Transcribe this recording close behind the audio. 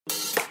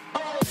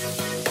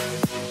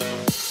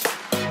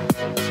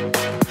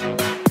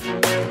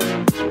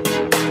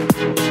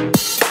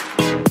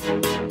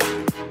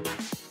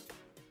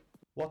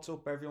What's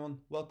up, everyone?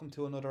 Welcome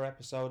to another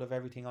episode of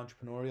Everything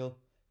Entrepreneurial.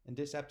 In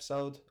this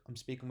episode, I'm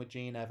speaking with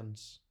Jean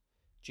Evans.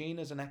 Jean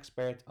is an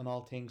expert on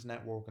all things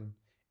networking.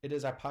 It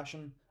is our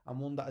passion and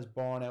one that is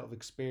born out of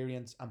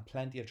experience and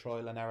plenty of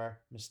trial and error,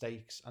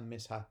 mistakes and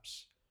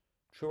mishaps.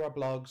 Through our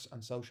blogs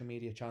and social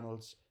media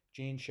channels,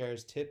 Jean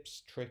shares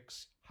tips,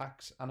 tricks,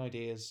 hacks and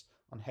ideas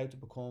on how to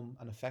become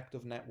an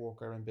effective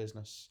networker in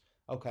business.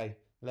 Okay,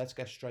 let's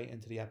get straight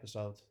into the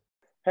episode.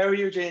 How are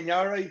you, Jane? You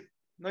all right?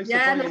 Nice to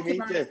finally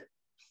meet you.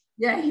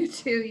 Yeah, you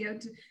too.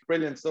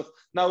 Brilliant stuff.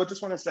 Now, I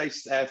just want to say,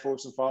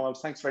 first and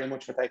foremost, thanks very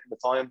much for taking the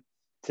time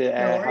to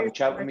have a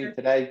chat with me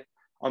today.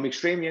 I'm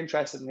extremely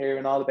interested in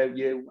hearing all about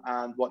you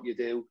and what you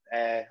do,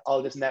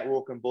 all this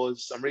networking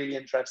buzz. I'm really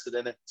interested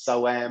in it.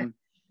 So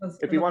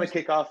if you want to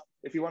kick off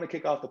the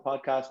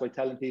podcast by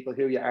telling people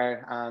who you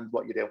are and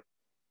what you do.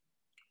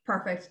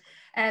 Perfect.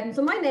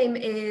 So my name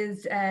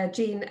is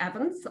Jean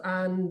Evans,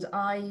 and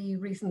I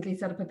recently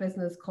set up a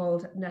business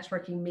called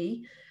Networking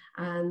Me.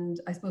 And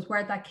I suppose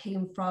where that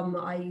came from,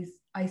 I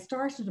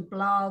started a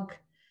blog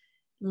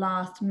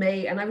last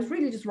May, and I was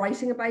really just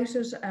writing about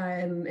it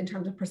in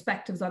terms of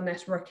perspectives on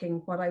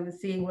networking, what I was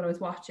seeing, what I was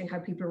watching, how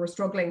people were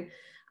struggling.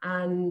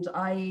 And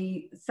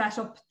I set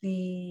up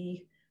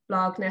the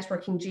blog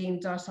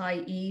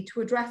networkinggene.ie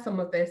to address some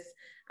of this.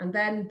 And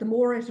then the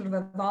more it sort of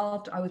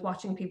evolved, I was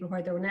watching people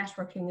where they were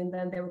networking, and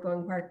then they were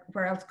going,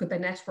 where else could they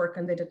network?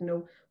 And they didn't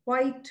know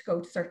why to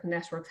go to certain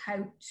networks,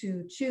 how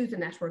to choose a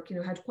network,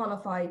 how to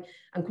qualify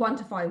and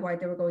quantify why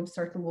they were going to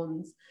certain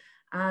ones.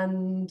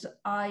 And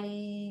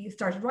I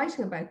started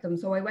writing about them.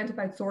 So I went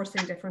about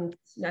sourcing different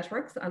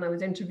networks, and I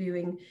was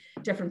interviewing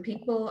different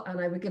people, and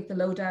I would give the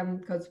lowdown,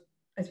 because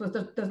I suppose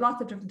there's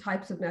lots of different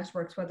types of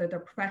networks, whether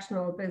they're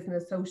professional,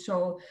 business,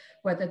 social,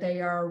 whether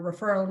they are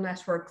referral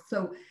networks.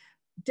 So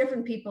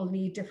different people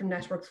need different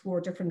networks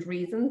for different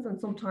reasons, and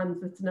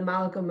sometimes it's an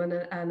amalgam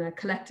and a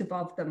collective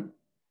of them.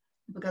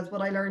 Because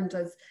what I learned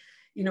is,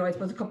 I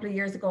suppose a couple of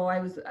years ago, I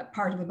was a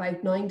part of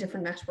about 9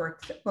 different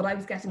networks, but I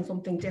was getting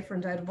something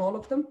different out of all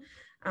of them.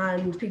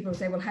 And people would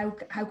say, well,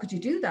 how could you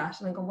do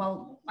that? And I go,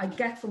 well, I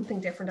get something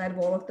different out of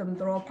all of them.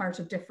 They're all part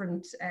of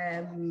different,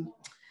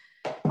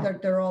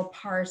 they're all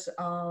part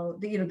of,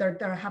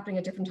 they're happening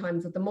at different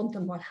times of the month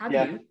and what have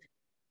you.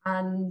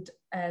 And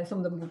some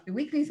of them will be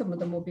weekly, some of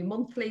them will be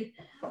monthly.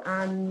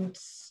 And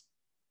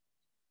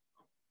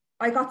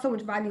I got so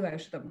much value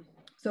out of them.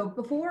 So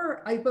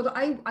before, I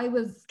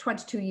was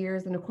 22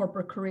 years in a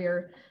corporate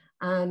career,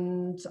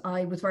 and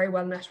I was very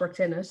well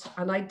networked in it.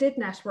 And I did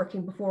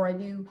networking before I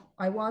knew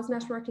I was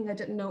networking. I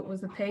didn't know it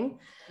was a thing.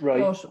 Right.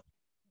 But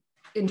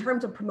in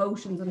terms of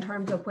promotions, in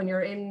terms of when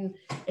you're in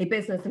a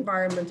business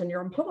environment and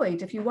you're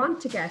employed, if you want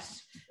to get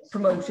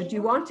promoted,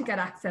 you want to get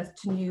access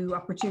to new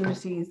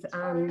opportunities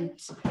and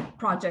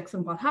projects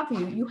and what have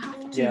you, you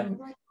have to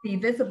be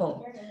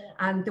visible.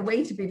 And the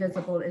way to be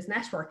visible is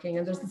networking.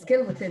 And there's a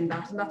skill within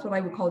that. And that's what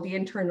I would call the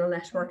internal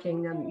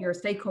networking and your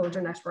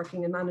stakeholder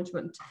networking and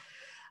management.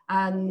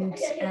 And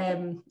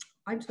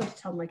I'm just going to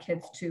tell my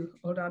kids to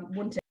hold on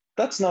one second.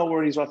 That's no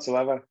worries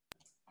whatsoever.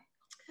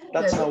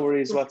 This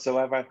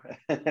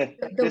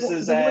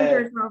is the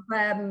wonders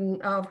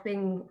of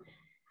being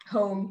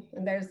home.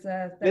 And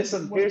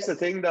listen, here's the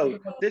thing though.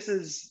 This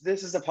is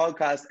a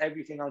podcast,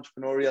 Everything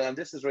Entrepreneurial, and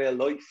this is real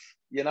life.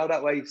 You know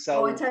that way.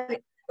 So I tell you,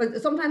 but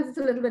sometimes it's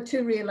a little bit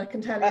too real, I can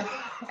tell you.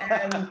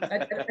 I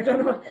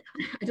don't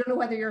know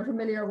whether you're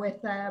familiar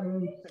with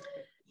the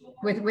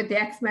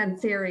X-Men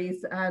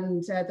series,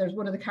 and there's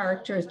one of the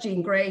characters,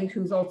 Jean Grey,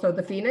 who's also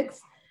the Phoenix.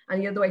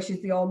 And the way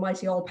she's the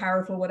almighty,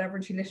 all-powerful, whatever,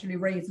 and she literally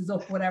raises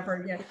up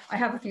whatever. Yeah, I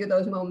have a few of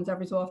those moments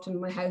every so often in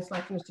my house,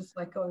 and it's just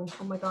like going,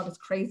 oh my God, it's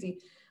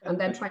crazy. And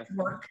then trying to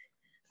work.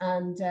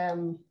 And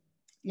and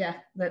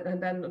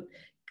then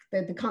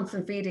the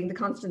constant feeding, the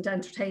constant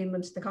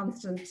entertainment, the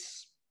constant...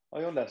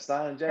 I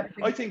understand, yeah.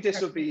 I think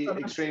this would be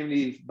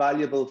extremely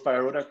valuable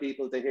for other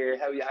people to hear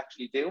how you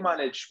actually do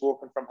manage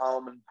working from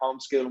home and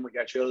homeschooling with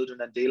your children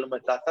and dealing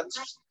with that.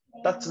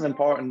 That's an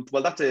important,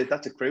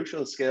 that's a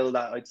crucial skill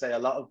that I'd say a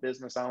lot of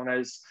business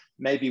owners,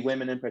 maybe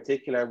women in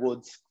particular,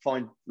 would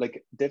find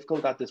like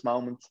difficult at this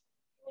moment.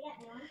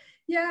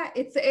 Yeah,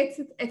 it's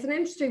an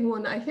interesting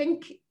one. I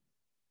think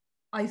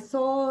I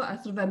saw a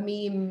sort of a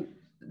meme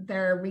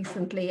there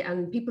recently,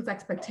 and people's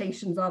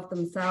expectations of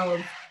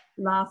themselves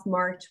last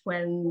March,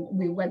 when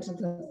we went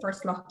into the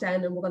first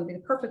lockdown, and we're going to be the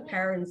perfect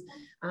parents,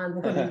 and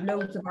we're going to do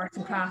loads of arts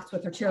and crafts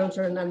with our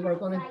children, and we're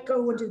going to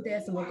go and do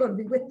this, and we're going to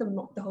be with them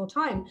the whole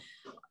time.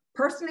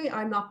 Personally,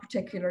 I'm not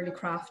particularly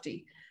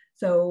crafty.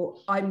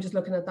 So I'm just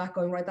looking at that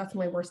going, right, that's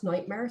my worst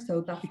nightmare.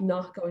 So that's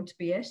not going to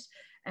be it.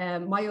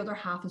 My other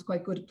half is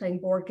quite good at playing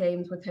board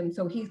games with him.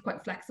 So he's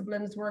quite flexible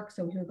in his work.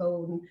 So he'll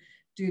go and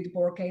do the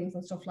board games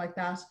and stuff like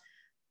that.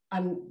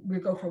 And we'll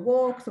go for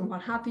walks and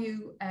what have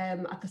you.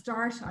 At the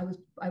start,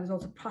 I was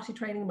also potty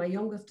training my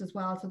youngest as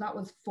well. So that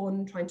was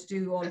fun, trying to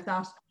do all of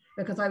that,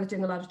 because I was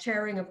doing a lot of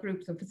chairing of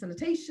groups and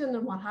facilitation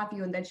and what have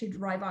you. And then she'd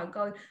arrive out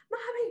going,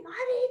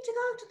 I need to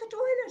go to the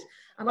toilet.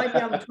 And I'd be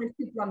on with 20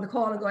 people on the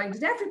call and going,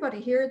 did everybody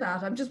hear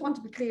that? I just want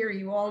to be clear,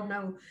 you all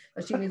know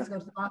that she needs to go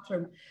to the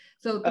bathroom.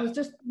 So there was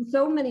just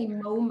so many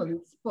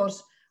moments. But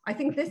I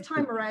think this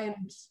time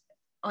around,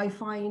 I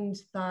find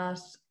that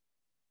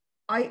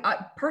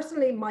I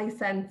personally, my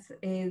sense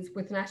is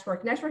with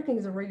networking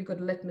is a really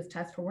good litmus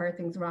test for where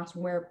things are at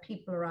and where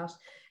people are at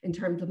in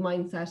terms of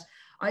mindset.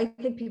 I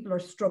think people are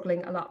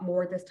struggling a lot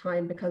more this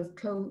time because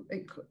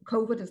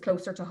COVID is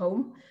closer to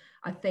home.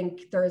 I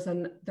think there's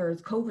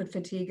COVID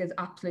fatigue is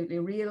absolutely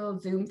real,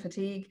 Zoom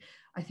fatigue.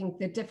 I think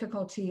the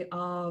difficulty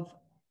of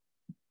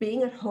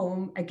being at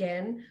home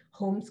again,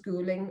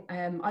 homeschooling.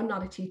 I'm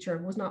not a teacher,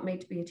 was not made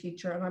to be a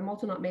teacher, and I'm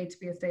also not made to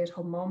be a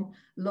stay-at-home mom.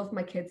 Love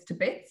my kids to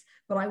bits,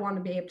 but I want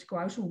to be able to go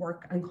out and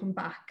work and come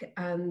back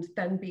and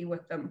then be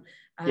with them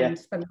and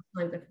spend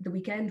time the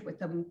weekend with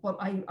them. But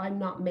I'm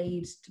not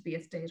made to be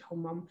a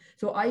stay-at-home mom.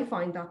 So I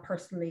find that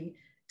personally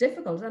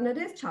difficult, and it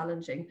is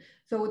challenging.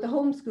 So with the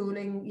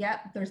homeschooling,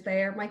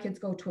 my kids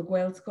go to a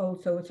Gael school,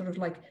 so it's sort of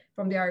like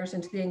from the Irish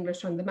into the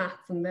English and the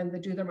maths, and then they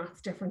do their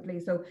maths differently.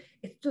 So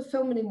it's just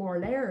so many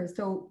more layers.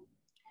 So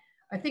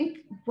I think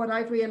what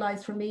I've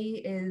realized for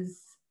me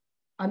is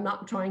I'm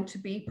not trying to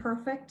be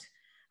perfect.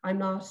 I'm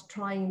not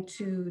trying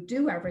to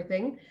do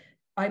everything.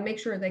 I make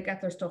sure they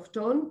get their stuff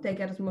done. They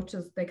get as much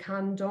as they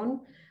can done.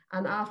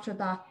 And after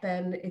that,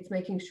 then it's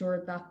making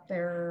sure that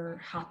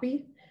they're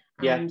happy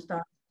and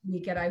that we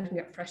get out and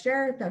get fresh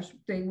air.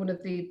 One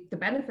of the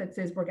benefits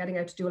is we're getting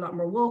out to do a lot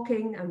more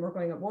walking, and we're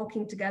going out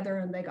walking together,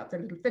 and they got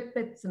their little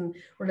Fitbits, and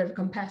we're a little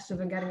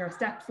competitive and getting our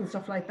steps and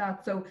stuff like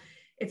that. So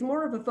it's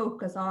more of a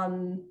focus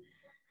on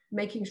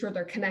making sure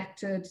they're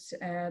connected.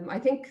 I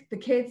think the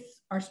kids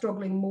are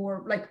struggling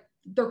more, like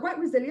they're quite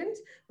resilient,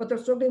 but they're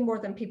struggling more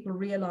than people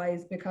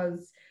realize,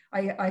 because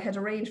I had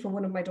arranged for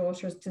one of my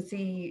daughters to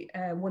see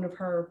one of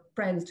her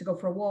friends to go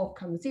for a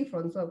walk on the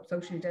seafront, so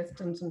socially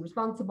distant and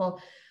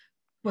responsible.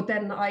 But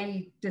then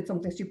I did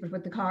something stupid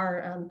with the car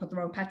and put the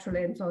wrong petrol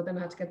in. So then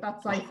I had to get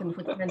that siphoned,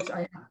 which meant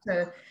I had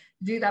to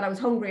do that. I was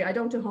hungry. I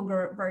don't do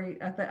hunger very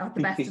at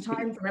the best of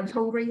times. And I was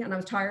hungry and I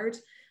was tired.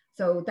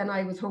 So then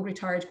I was hungry,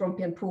 tired,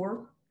 grumpy and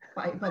poor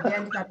by the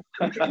end of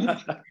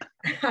that.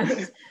 And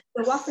it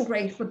wasn't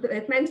great, but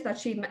it meant that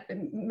she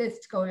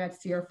missed going out to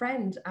see her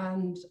friend.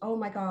 And oh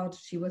my God,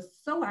 she was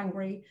so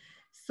angry,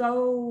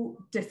 so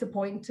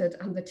disappointed,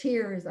 and the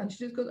tears. And she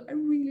just goes, I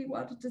really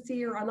wanted to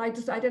see her. And I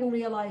didn't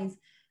realize,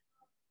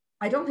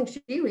 I don't think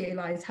she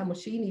realized how much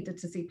she needed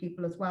to see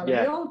people as well. And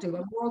we all do,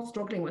 and we're all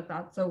struggling with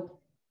that. So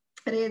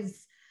it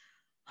is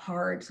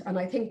hard. And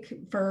I think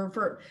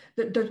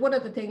there's one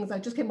of the things, I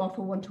just came off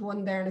a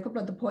one-to-one there, and a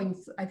couple of the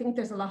points, I think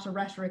there's a lot of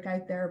rhetoric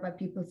out there about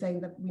people saying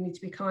that we need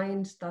to be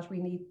kind, that we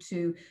need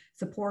to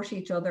support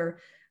each other.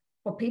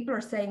 But people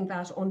are saying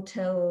that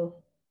until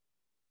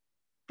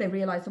they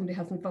realize somebody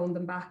hasn't phoned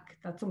them back,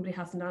 that somebody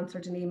hasn't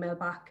answered an email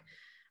back.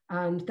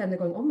 And then they're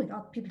going, oh my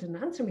God, people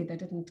didn't answer me. They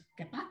didn't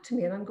get back to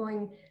me. And I'm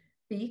going,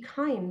 be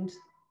kind,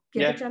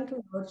 give a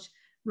gentle nudge,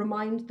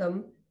 remind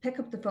them, pick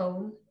up the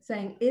phone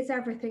saying, is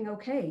everything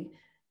okay?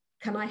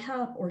 Can I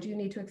help, or do you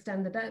need to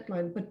extend the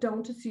deadline? But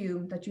don't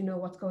assume that you know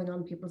what's going on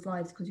in people's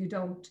lives, because you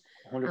don't.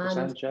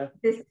 100%,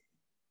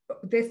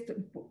 This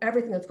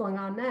everything that's going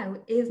on now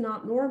is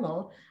not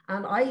normal.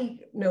 And I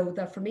know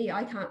that for me,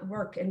 I can't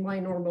work in my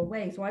normal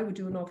way. So I would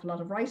do an awful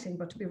lot of writing,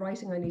 but to be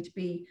writing, I need to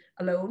be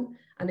alone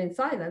and in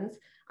silence.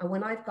 And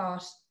when I've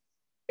got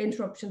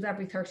interruptions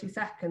every 30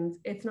 seconds,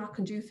 it's not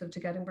conducive to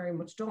getting very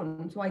much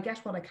done. So I get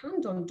what I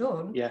can done,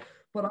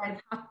 but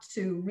I've had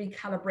to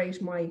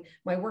recalibrate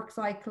my work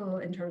cycle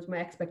in terms of my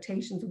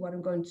expectations of what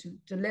I'm going to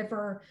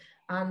deliver,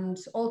 and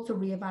also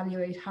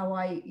reevaluate how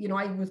I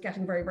was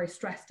getting very, very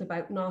stressed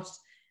about not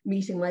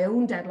meeting my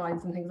own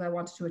deadlines and things I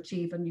wanted to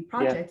achieve and new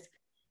projects.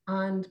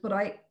 But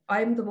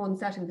I'm the one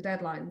setting the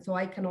deadline, so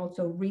I can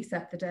also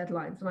reset the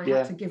deadlines. And I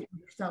have to give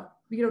myself,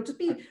 just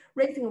be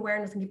raising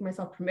awareness and give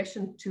myself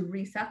permission to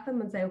reset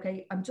them and say,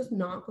 okay, I'm just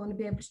not going to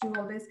be able to do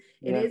all this.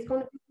 It is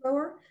going to be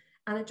slower,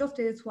 and it just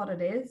is what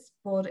it is.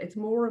 But it's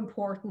more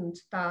important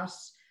that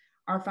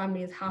our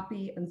family is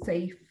happy and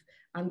safe,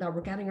 and that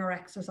we're getting our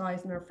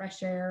exercise and our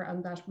fresh air,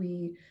 and that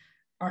we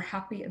are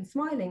happy and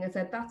smiling. I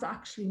said that's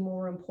actually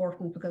more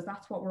important, because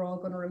that's what we're all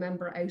going to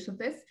remember out of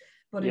this.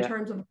 But in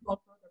terms of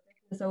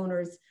business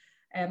owners,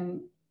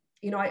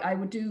 I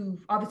would do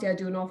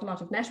an awful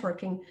lot of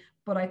networking,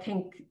 but I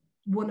think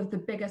one of the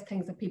biggest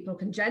things that people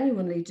can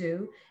genuinely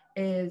do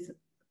is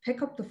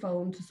pick up the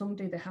phone to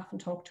somebody they haven't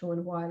talked to in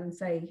a while and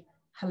say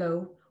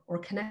hello, or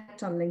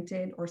connect on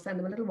LinkedIn, or send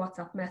them a little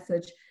WhatsApp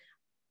message.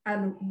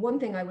 And one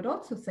thing I would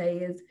also say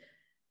is,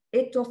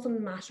 it doesn't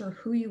matter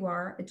who you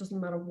are. It doesn't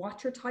matter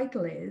what your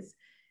title is.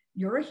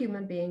 You're a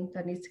human being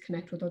that needs to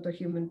connect with other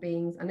human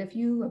beings. And if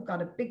you have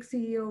got a big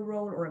CEO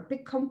role or a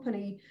big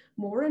company,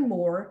 more and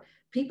more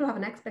people have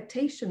an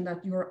expectation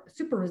that you're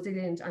super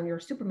resilient and you're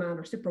Superman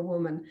or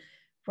Superwoman,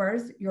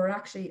 whereas you're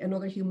actually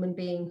another human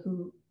being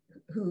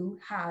who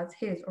has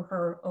his or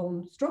her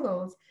own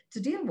struggles to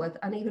deal with,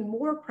 and even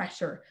more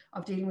pressure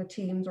of dealing with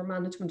teams or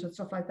management and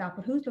stuff like that.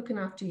 But who's looking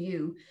after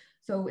you?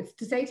 So it's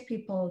to say to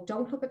people,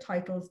 don't look at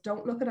titles,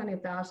 don't look at any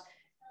of that.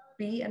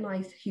 Be a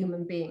nice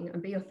human being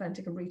and be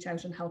authentic and reach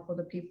out and help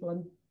other people.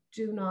 And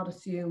do not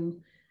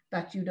assume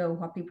that you know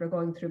what people are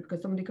going through,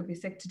 because somebody could be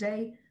sick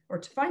today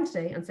or fine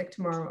today and sick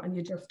tomorrow, and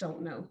you just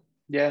don't know.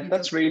 Yeah,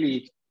 that's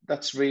really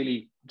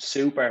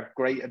super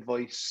great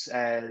advice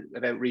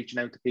about reaching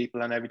out to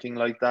people and everything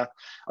like that.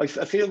 I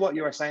feel what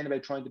you were saying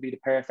about trying to be the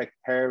perfect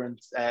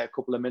parent a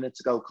couple of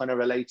minutes ago kind of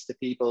relates to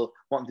people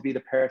wanting to be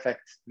the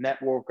perfect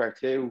networker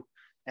too.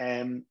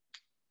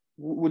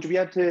 Would you be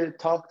able to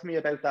talk to me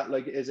about that?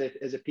 Like, is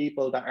it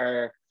people that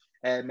are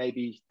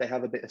maybe they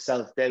have a bit of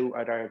self-doubt,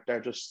 or they're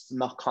just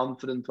not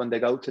confident when they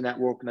go to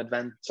networking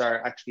events,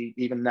 or actually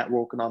even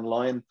networking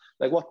online?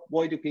 Like,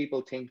 why do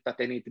people think that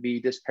they need to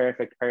be this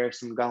perfect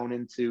person going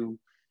into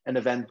an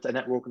event, a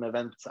networking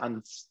event,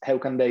 and how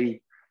can they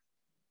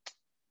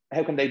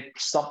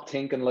stop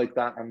thinking like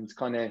that and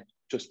kind of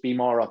just be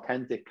more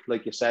authentic,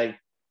 like you say?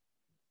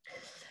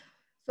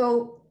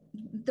 So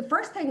the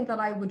first thing that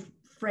I would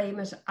frame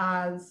it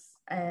as,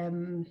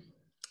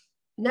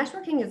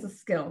 networking is a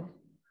skill.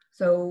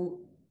 So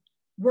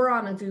we're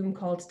on a Zoom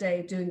call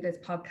today doing this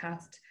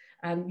podcast,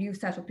 and you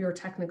set up your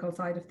technical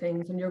side of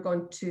things, and you're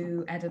going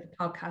to edit the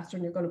podcast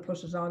and you're going to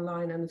put it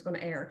online and it's going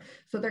to air.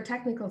 So they're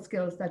technical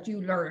skills that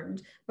you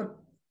learned, but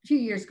a few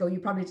years ago you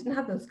probably didn't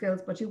have those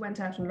skills, but you went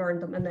out and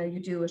learned them, and now you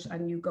do it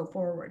and you go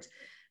forward.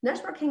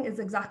 Networking is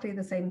exactly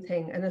the same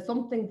thing, and it's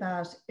something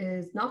that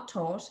is not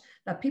taught,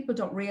 that people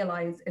don't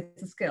realize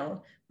it's a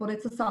skill, but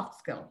it's a soft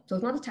skill. So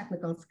it's not a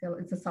technical skill,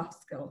 it's a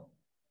soft skill.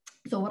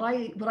 So what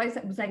I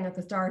was saying at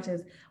the start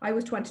is, I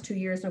was 22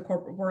 years in a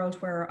corporate world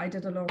where I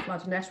did a lot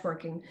of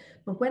networking.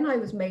 But when I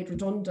was made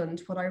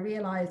redundant, what I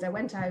realized, I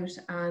went out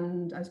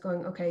and I was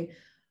going, okay,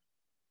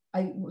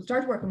 I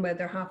started working with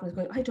their half, and I was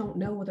going, I don't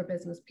know other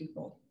business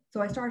people.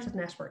 So I started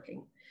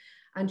networking.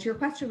 And to your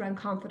question around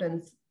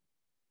confidence,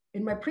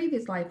 in my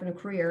previous life in a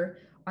career,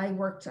 I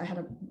had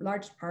a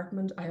large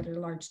department, I had a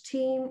large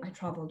team, I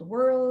traveled the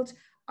world,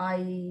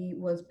 I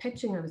was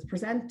pitching, I was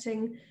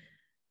presenting.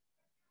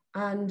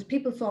 And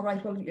people saw,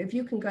 right, well, if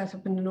you can get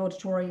up in an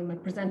auditorium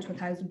and present to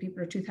 1,000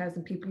 people or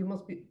 2,000 people, you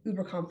must be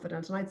uber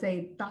confident. And I'd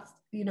say that's,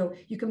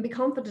 you can be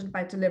confident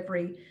about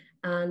delivery,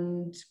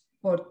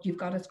 but you've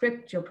got a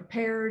script, you're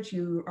prepared,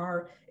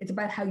 it's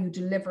about how you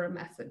deliver a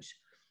message.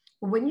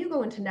 But when you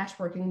go into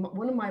networking,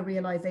 one of my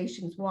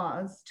realizations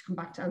was, to come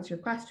back to answer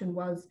your question,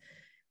 was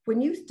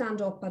when you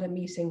stand up at a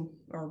meeting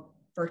or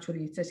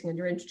virtually sitting and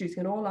you're introducing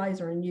and all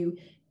eyes are on you,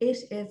 it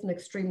is an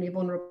extremely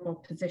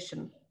vulnerable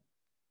position.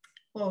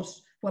 But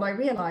what I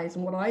realized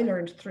and what I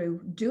learned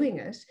through doing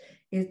it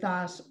is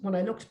that when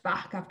I looked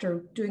back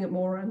after doing it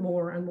more and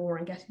more and more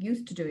and getting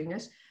used to doing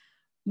it,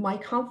 my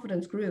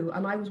confidence grew,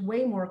 and I was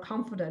way more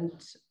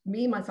confident,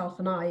 me, myself,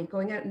 and I,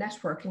 going out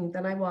networking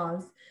than I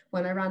was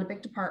when I ran a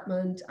big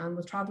department and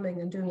was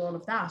traveling and doing all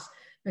of that,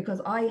 because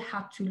I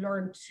had to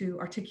learn to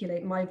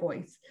articulate my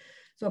voice.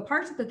 So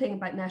part of the thing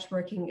about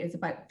networking is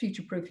about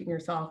future-proofing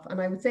yourself.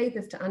 And I would say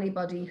this to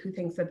anybody who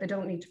thinks that they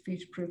don't need to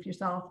future-proof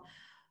yourself.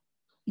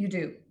 You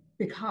do,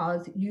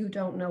 because you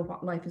don't know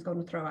what life is going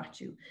to throw at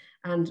you.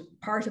 And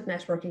part of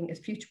networking is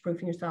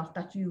future-proofing yourself,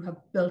 that you have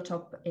built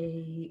up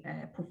a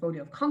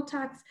portfolio of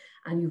contacts,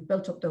 and you've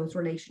built up those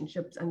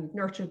relationships, and you've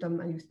nurtured them,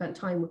 and you've spent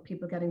time with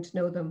people getting to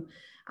know them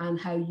and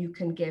how you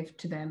can give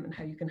to them and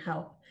how you can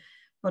help.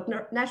 But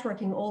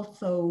networking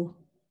also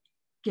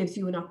gives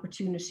you an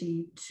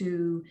opportunity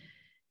to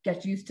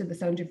get used to the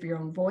sound of your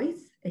own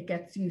voice. It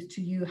gets used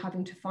to you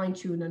having to fine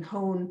tune and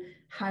hone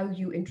how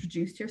you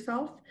introduce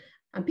yourself.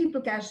 And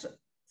people get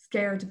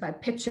scared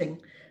about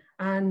pitching.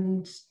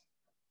 And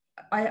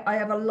I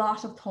have a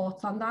lot of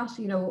thoughts on that.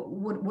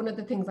 One of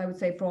the things I would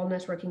say for all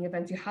networking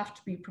events, you have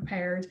to be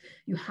prepared.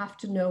 You have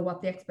to know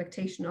what the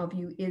expectation of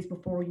you is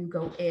before you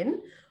go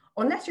in,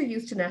 unless you're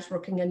used to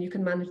networking and you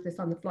can manage this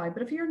on the fly.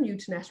 But if you're new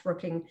to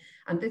networking,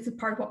 and this is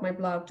part of what my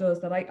blog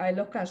does, that I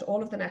look at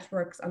all of the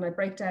networks and I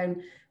break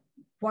down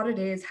what it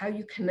is, how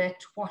you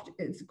connect, what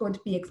is going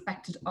to be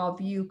expected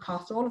of you,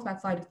 cost, all of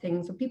that side of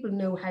things, so people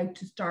know how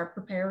to start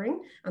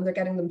preparing and they're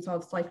getting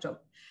themselves psyched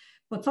up.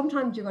 But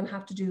sometimes you're going to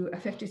have to do a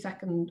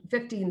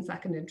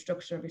 15-second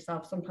introduction of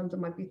yourself. Sometimes it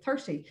might be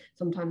 30,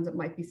 sometimes it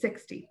might be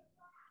 60.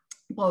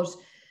 But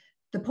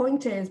the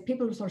point is,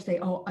 people sort of say,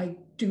 oh, I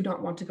do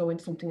not want to go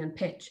into something and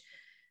pitch.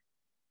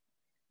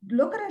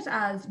 Look at it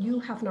as you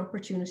have an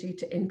opportunity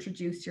to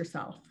introduce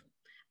yourself.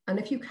 And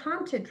if you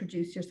can't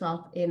introduce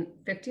yourself in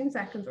 15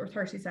 seconds or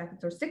 30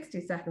 seconds or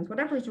 60 seconds,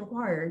 whatever is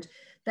required,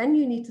 then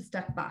you need to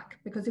step back.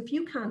 Because if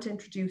you can't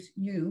introduce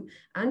you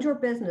and your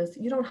business,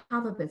 you don't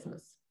have a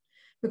business.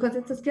 Because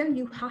it's a skill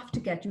you have to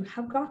get. You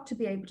have got to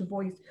be able to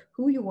voice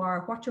who you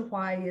are, what your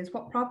why is,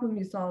 what problem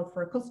you solve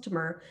for a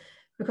customer.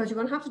 Because you're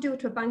going to have to do it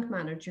to a bank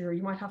manager.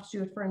 You might have to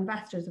do it for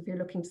investors if you're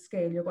looking to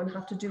scale. You're going to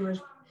have to do it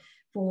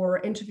for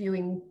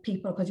interviewing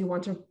people because you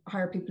want to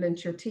hire people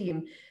into your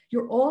team,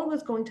 you're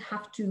always going to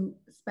have to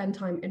spend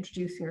time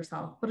introducing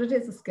yourself. But it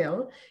is a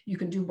skill. You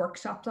can do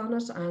workshops on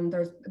it, and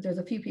there's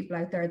a few people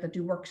out there that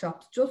do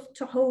workshops just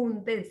to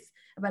hone this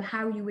about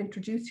how you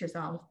introduce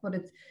yourself. But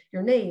it's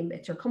your name,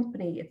 it's your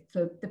company, it's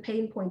the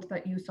pain point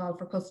that you solve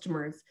for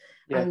customers,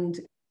 and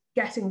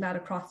getting that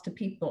across to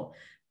people.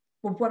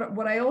 But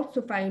what I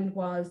also found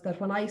was that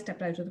when I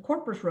stepped out of the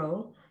corporate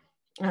role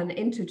and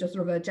into just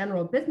sort of a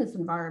general business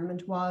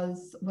environment,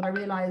 was what I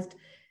realized: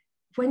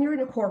 when you're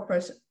in a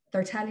corporate,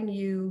 they're telling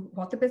you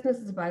what the business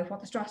is about,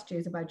 what the strategy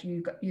is about.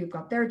 You've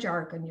got their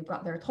jargon, you've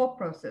got their thought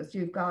process,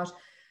 you've got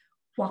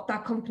what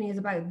that company is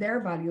about, their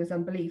values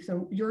and beliefs,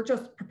 and you're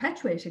just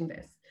perpetuating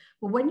this.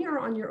 But when you're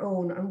on your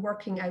own and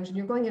working out and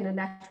you're going in a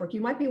network,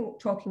 you might be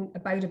talking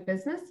about a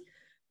business,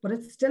 but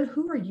it's still,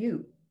 who are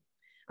you?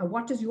 And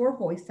what does your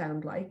voice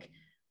sound like?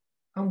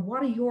 And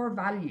what are your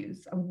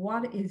values? And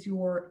what is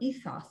your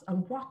ethos?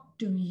 And what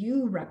do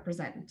you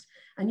represent?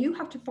 And you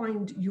have to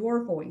find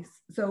your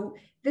voice. So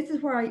this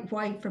is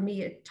why for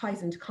me, it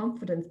ties into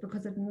confidence,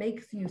 because it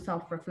makes you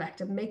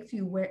self-reflect. It makes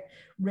you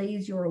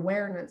raise your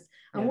awareness.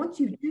 And once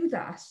you do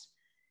that,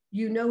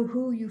 you know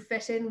who you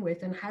fit in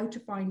with and how to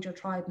find your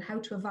tribe and how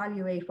to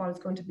evaluate what is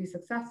going to be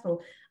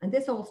successful. And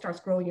this all starts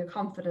growing your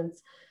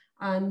confidence.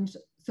 And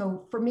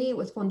so for me, it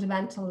was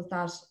fundamental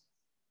that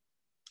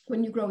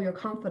when you grow your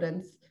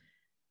confidence,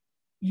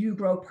 you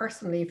grow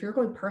personally. If you're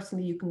growing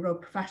personally, you can grow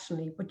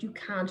professionally, but you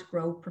can't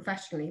grow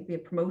professionally. Be a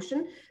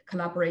promotion,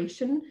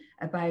 collaboration,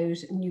 about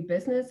new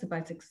business,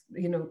 about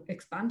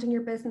expanding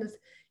your business.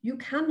 You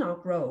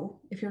cannot grow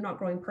if you're not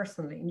growing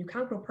personally, and you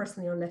can't grow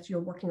personally unless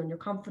you're working on your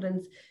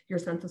confidence, your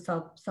sense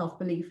of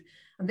self-belief.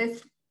 And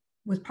this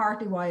was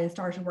partly why I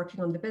started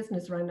working on the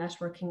business around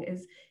networking.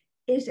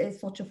 It is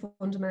such a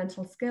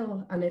fundamental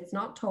skill, and it's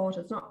not taught,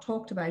 it's not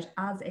talked about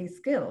as a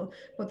skill,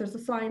 but there's a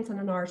science and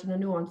an art and a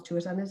nuance to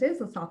it, and it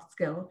is a soft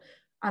skill.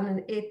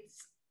 And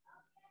it's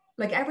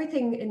like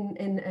everything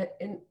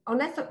in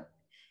unless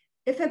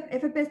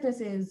if a business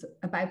is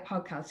about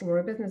podcasting, or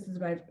a business is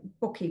about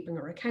bookkeeping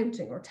or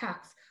accounting or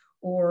tax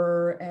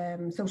or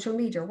social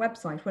media or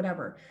website,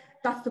 whatever,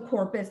 that's the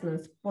core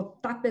business.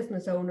 But that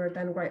business owner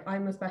then, right,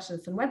 I'm a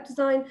specialist in web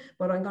design,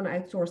 but I'm going to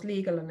outsource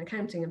legal and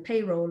accounting and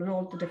payroll and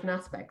all the different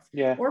aspects.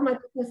 Or my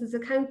business is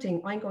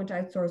accounting, I'm going to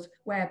outsource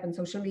web and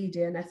social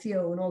media and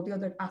SEO and all the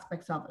other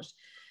aspects of it.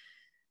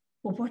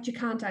 But what you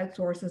can't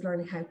outsource is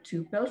learning how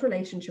to build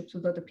relationships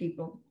with other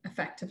people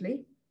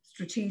effectively,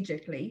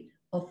 strategically,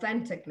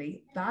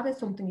 authentically. That is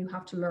something you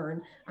have to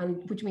learn,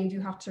 and which means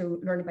you have to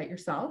learn about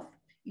yourself.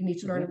 You need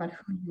to learn about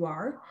who you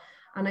are.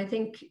 And I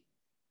think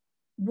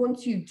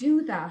once you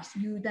do that,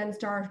 you then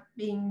start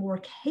being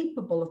more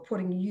capable of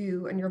putting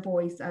you and your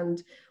voice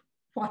and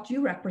what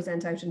you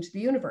represent out into the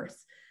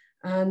universe.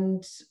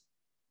 And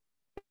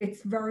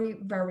it's very,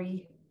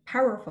 very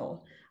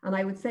powerful. And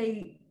I would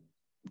say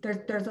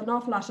there's an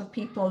awful lot of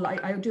people,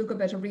 I do a good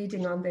bit of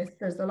reading on this.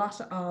 There's a lot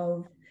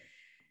of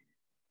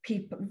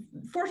people,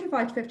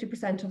 45 to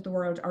 50% of the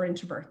world are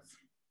introverts.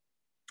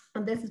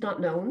 And this is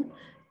not known.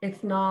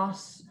 It's not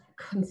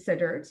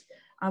considered.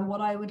 And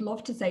what I would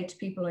love to say to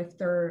people, if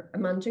they're a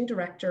managing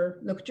director,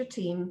 look at your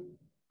team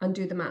and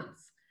do the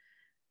maths.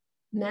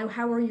 Now,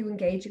 how are you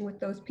engaging with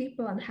those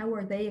people, and how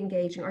are they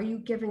engaging? Are you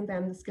giving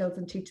them the skills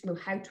and teaching them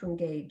how to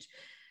engage?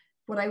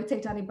 What I would say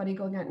to anybody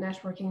going out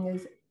networking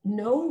is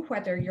know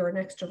whether you're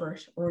an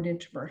extrovert or an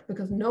introvert,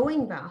 because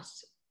knowing that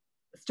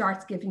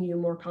starts giving you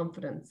more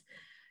confidence.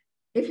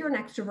 If you're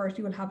an extrovert,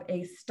 you will have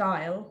a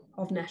style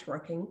of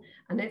networking.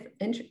 And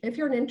if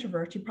you're an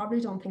introvert, you probably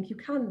don't think you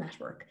can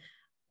network.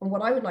 And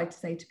what I would like to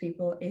say to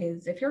people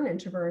is, if you're an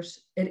introvert,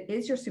 it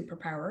is your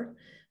superpower.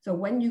 So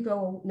when you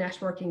go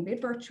networking, be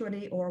it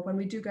virtually or when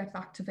we do get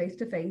back to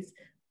face,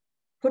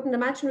 put an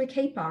imaginary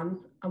cape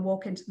on and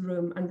walk into the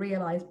room and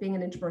realize being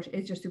an introvert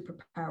is your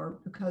superpower,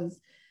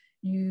 because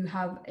you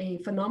have a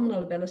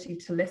phenomenal ability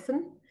to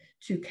listen,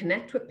 to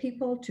connect with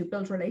people, to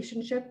build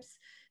relationships,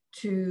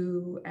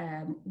 to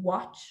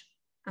watch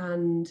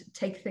and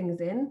take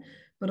things in,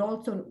 but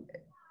also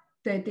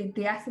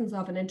the essence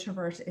of an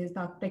introvert is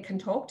that they can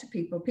talk to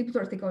people. People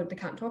sort of think, oh, they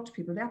can't talk to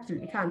people. They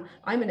absolutely can.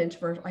 I'm an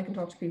introvert. I can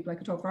talk to people. I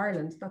can talk for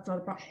Ireland. That's not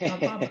a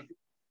problem.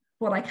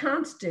 What I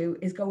can't do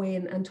is go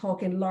in and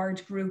talk in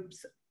large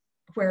groups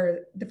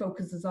where the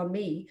focus is on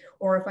me.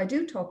 Or if I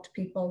do talk to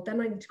people, then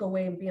I need to go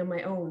away and be on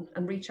my own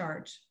and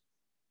recharge.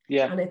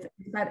 And it's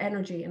about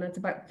energy and it's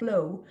about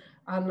flow.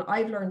 And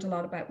I've learned a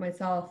lot about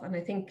myself. And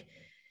I think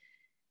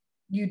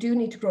you do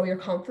need to grow your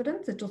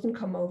confidence. It doesn't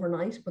come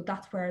overnight, but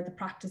that's where the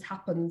practice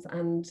happens.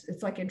 And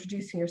it's like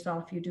introducing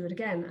yourself. You do it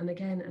again and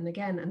again and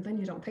again, and then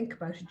you don't think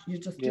about it. You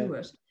just do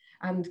it.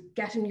 And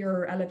getting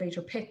your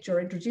elevator pitch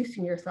or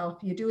introducing yourself,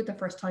 you do it the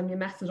first time, you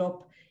mess it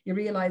up. You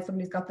realize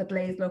somebody's got the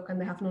glazed look and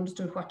they haven't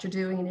understood what you're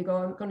doing. And you go,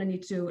 I'm going to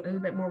need to do a little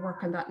bit more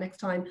work on that next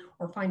time,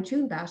 or fine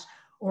tune that.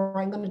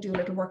 Or I'm going to do a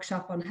little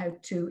workshop on how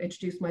to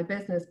introduce my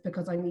business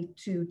because I need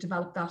to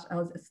develop that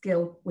as a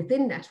skill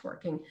within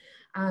networking.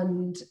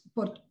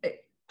 But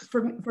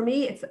for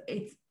me,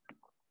 it's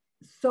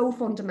so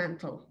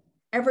fundamental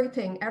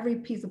every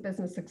piece of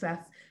business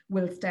success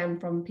will stem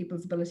from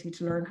people's ability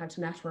to learn how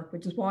to network,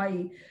 which is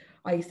why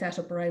I set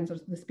up around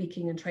sort of the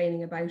speaking and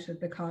training about it,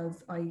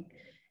 because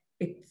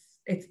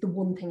it's the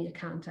one thing you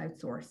can't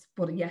outsource.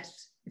 But yet,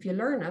 if you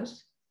learn it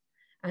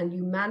and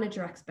you manage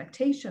your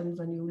expectations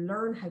and you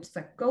learn how to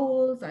set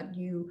goals and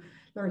you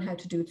learn how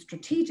to do it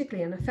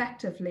strategically and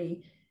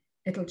effectively,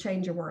 it'll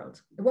change your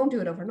world. It won't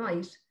do it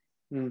overnight,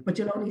 but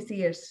you'll only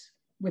see it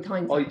with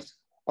hindsight.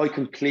 I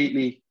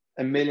completely,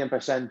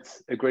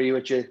 1,000,000% agree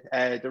with you.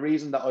 The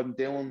reason that I'm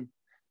doing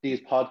these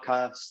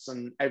podcasts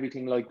and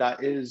everything like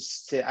that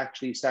is to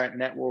actually start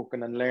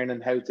networking and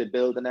learning how to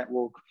build a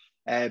network,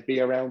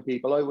 be around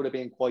people. I would have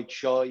been quite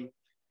shy.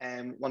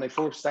 When I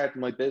first started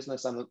my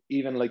business, and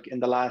even like in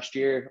the last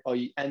year,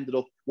 I ended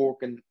up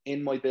working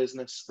in my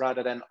business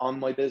rather than on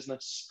my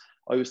business.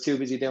 I was too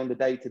busy doing the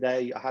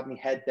day-to-day. I had my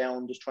head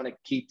down, just trying to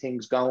keep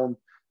things going,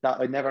 that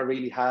I never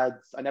really had.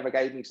 I never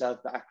gave myself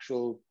the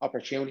actual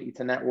opportunity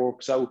to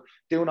network. So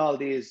doing all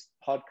these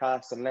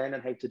podcasts and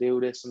learning how to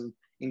do this and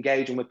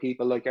engaging with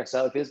people like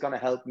yourself is going to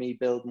help me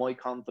build my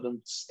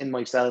confidence in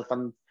myself,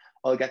 and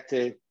I'll get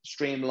to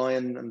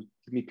streamline and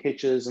me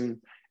pitches and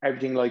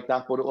everything like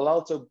that. But it will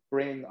also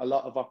bring a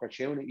lot of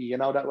opportunity, you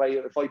know, that way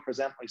if I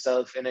present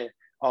myself in an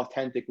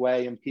authentic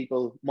way and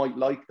people might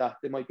like that,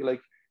 they might be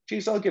like,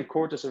 geez, I'll give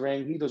Curtis a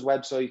ring. He does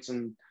websites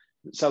and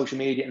social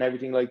media and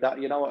everything like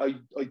that. You know,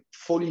 I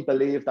fully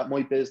believe that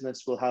my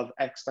business will have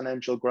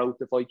exponential growth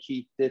if I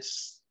keep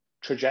this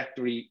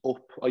trajectory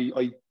up.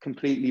 I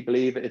completely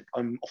believe it.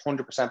 I'm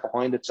 100%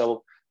 behind it.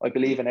 So I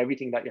believe in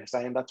everything that you're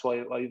saying. That's why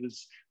I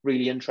was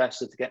really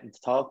interested to getting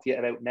to talk to you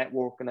about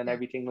networking and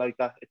everything like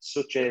that. It's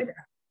such a...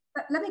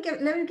 Let me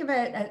give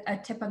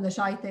a tip on the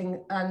shy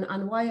thing,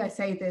 and why I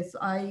say this.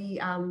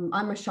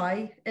 I'm a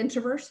shy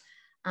introvert,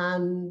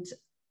 and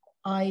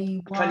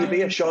Can you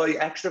be a shy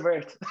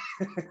extrovert?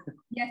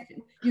 Yes,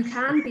 you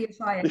can be a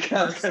shy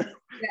extrovert.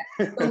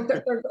 Yeah. So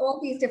there's all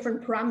these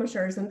different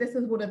parameters, and this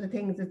is one of the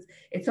things.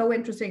 It's so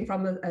interesting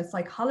from a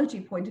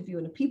psychology point of view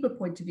and a people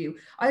point of view.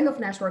 I love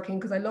networking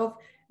because I love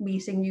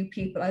meeting new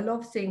people. I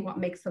love seeing what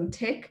makes them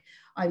tick.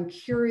 I'm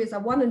curious. I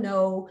want to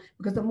know,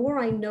 because the more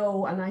I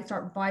know and I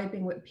start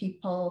vibing with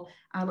people,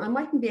 I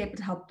mightn't be able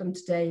to help them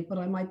today, but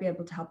I might be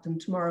able to help them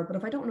tomorrow. But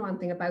if I don't know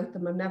anything about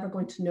them, I'm never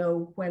going to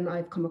know when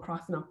I've come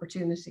across an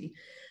opportunity.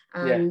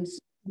 And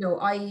you know,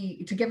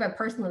 to give a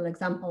personal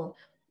example,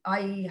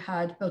 I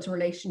had built a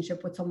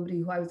relationship with somebody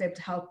who I was able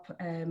to help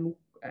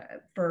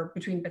for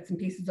between bits and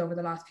pieces over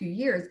the last few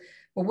years.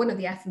 But one of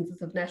the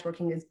essences of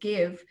networking is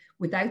give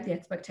without the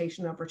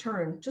expectation of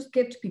return. Just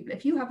give to people.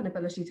 If you have an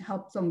ability to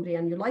help somebody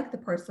and you like the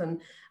person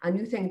and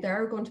you think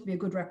they're going to be a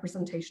good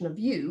representation of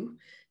you,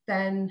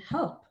 then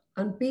help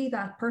and be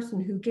that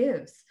person who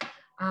gives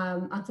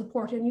and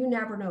support. And you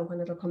never know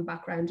when it'll come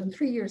back around. And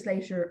 3 years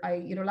later,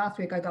 last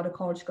week I got a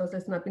call. She goes,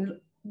 listen, I've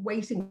been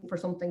waiting for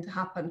something to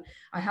happen.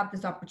 I have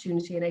this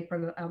opportunity in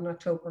April and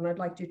October, and I'd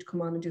like you to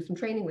come on and do some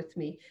training with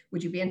me.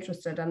 Would you be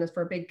interested? And it's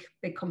for a big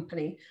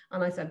company.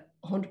 And I said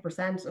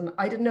 100%. And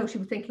I didn't know she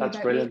was thinking That's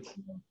about brilliant.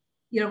 me.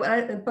 You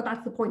know, but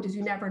that's the point, is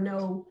you never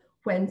know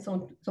when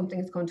something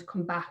is going to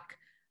come back,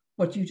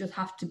 but you just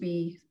have to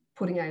be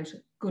putting out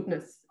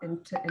goodness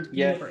into the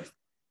universe.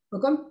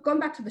 But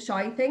going back to the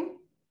shy thing,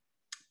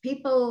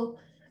 people,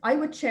 I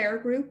would share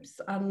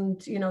groups,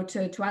 and you know,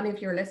 to any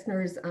of your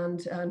listeners and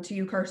to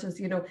you, Curtis,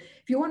 you know,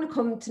 if you want to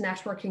come to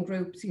networking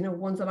groups, you know,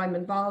 ones that I'm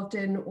involved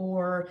in,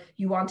 or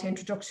you want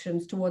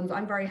introductions to ones,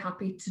 I'm very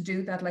happy to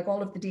do that. Like,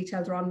 all of the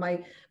details are on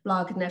my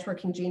blog at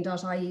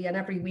networkinggene.ie, and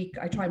every week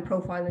I try and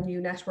profile a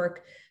new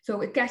network.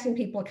 So it's getting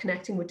people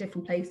connecting with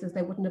different places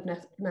they wouldn't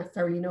have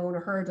necessarily known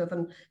or heard of,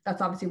 and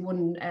that's obviously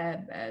one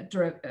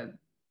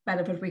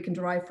benefit we can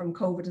derive from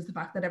COVID, is the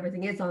fact that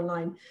everything is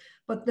online.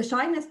 But the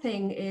shyness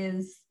thing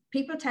is,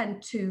 people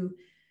tend to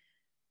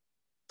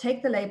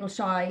take the label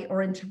shy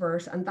or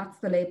introvert, and that's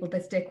the label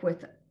they stick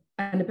with,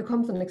 and it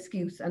becomes an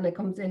excuse, and it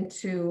comes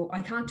into, I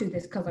can't do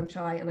this because I'm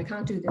shy, and I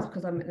can't do this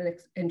because I'm an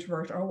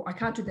introvert, or I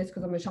can't do this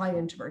because I'm a shy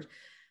introvert.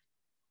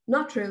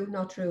 Not true,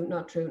 not true,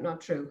 not true,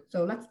 not true.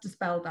 So let's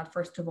dispel that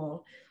first of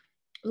all.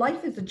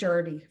 Life is a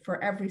journey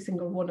for every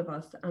single one of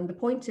us, and the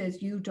point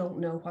is, you don't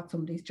know what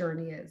somebody's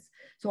journey is.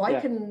 So I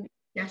can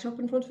get up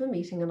in front of a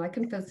meeting and I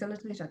can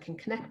facilitate, I can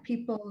connect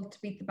people to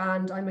beat the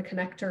band. I'm a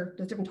connector.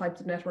 There's different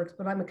types of networks,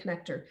 but I'm a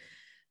connector.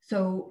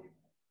 So,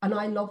 and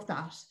I love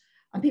that.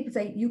 And people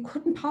say, you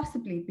couldn't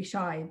possibly be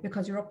shy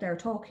because you're up there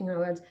talking. And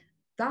I went,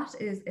 that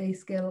is a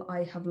skill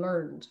I have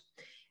learned.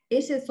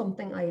 It is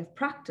something I have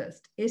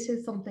practiced. It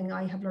is something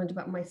I have learned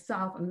about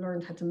myself and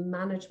learned how to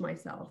manage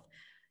myself.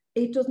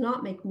 It does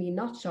not make me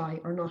not shy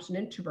or not an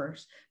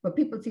introvert, but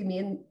people see me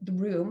in the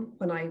room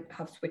when I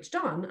have switched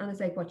on, and it's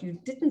like, what you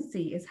didn't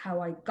see is how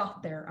I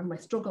got there and my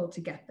struggle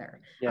to get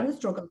there. And the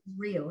struggle is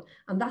real.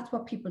 And that's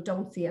what people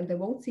don't see. And they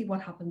won't see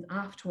what happens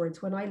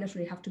afterwards, when I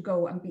literally have to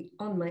go and be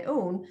on my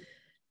own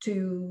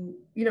to,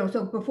 you know,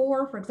 so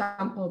before, for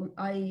example,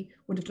 I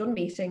would have done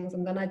meetings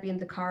and then I'd be in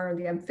the car on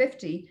the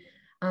M50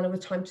 and it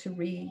was time to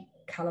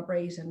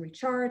recalibrate and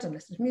recharge and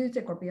listen to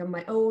music or be on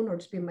my own or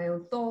just be in my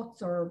own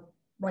thoughts or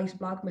write a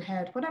blog in my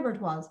head, whatever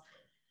it was.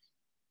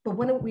 But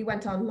when we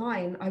went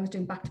online, I was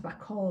doing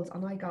back-to-back calls,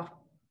 and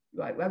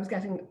I was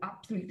getting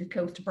absolutely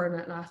close to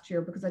burnout last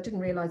year because I didn't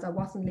realize I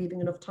wasn't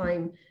leaving enough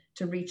time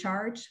to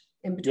recharge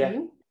in between.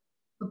 Yeah.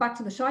 But back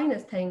to the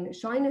shyness thing,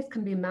 shyness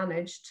can be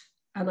managed.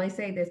 And I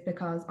say this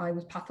because I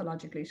was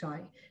pathologically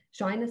shy.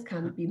 Shyness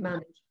can be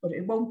managed, but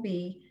it won't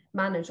be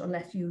managed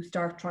unless you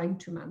start trying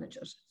to manage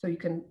it. So you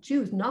can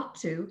choose not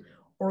to,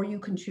 or you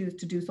can choose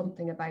to do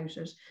something about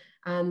it.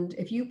 And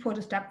if you put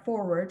a step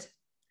forward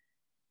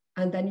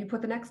and then you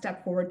put the next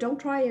step forward, don't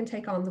try and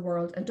take on the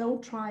world, and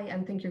don't try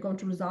and think you're going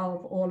to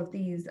resolve all of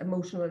these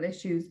emotional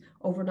issues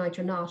overnight.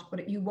 You're not,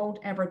 but you won't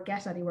ever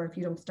get anywhere if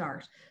you don't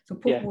start. So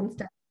put one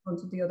step in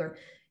front of the other.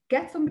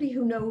 Get somebody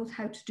who knows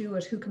how to do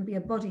it, who can be a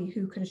buddy,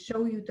 who can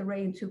show you the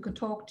reins, who can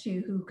talk to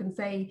you, who can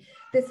say,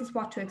 this is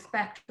what to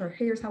expect, or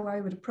here's how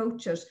I would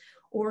approach it.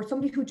 Or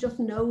somebody who just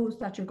knows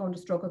that you're going to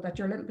struggle, that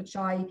you're a little bit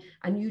shy,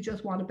 and you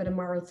just want a bit of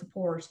moral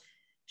support.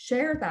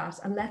 Share that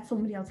and let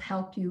somebody else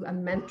help you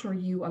and mentor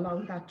you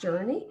along that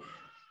journey.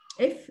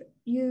 If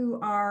you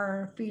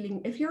are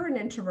if you're an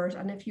introvert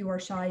and if you are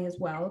shy as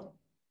well,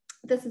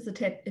 this is a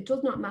tip. It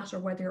does not matter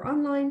whether you're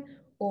online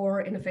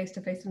or in a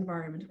face-to-face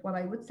environment. What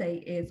I would say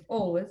is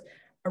always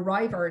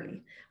arrive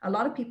early. A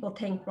lot of people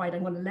think, right,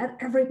 I'm going to let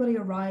everybody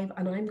arrive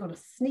and I'm going to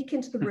sneak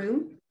into the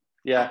room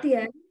at the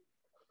end.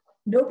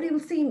 Nobody will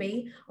see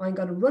me. I'm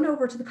going to run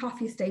over to the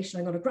coffee station.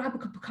 I'm going to grab a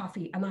cup of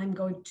coffee and I'm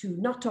going to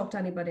not talk to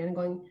anybody. And I'm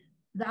going,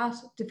 that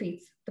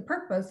defeats the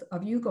purpose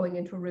of you going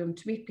into a room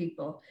to meet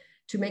people,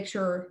 to make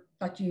sure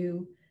that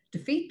you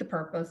defeat the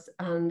purpose,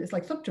 and it's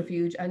like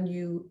subterfuge, and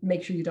you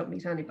make sure you don't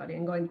meet anybody,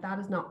 and going, that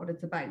is not what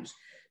it's about.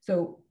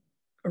 So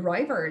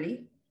arrive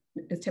early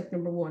is tip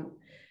number one.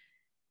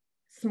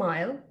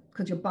 Smile,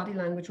 because your body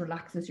language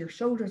relaxes, your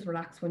shoulders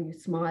relax when you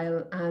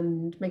smile,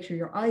 and make sure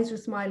your eyes are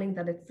smiling,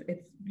 that it's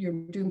you're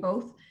doing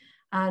both,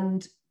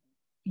 and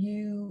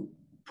you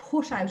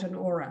put out an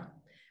aura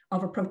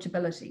of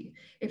approachability.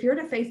 If you're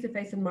in a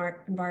face-to-face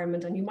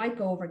environment and you might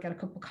go over and get a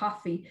cup of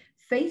coffee,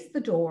 face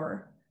the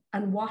door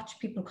and watch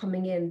people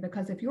coming in,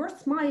 because if you're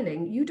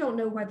smiling, you don't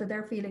know whether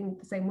they're feeling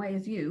the same way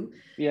as you.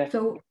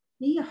 So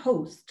be a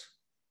host,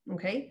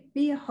 okay?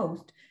 Be a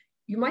host.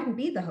 You mightn't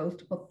be the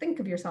host, but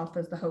think of yourself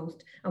as the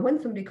host. And when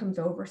somebody comes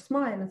over,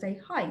 smile and say,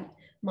 hi,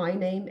 my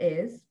name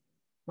is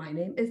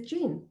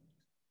Jean.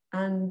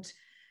 And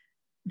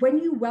when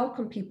you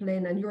welcome people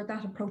in and you're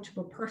that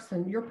approachable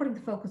person, you're putting the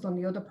focus on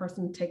the other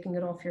person, taking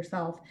it off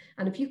yourself.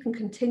 And if you can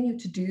continue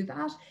to do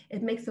that,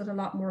 it makes it a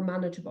lot more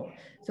manageable.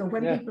 So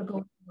when people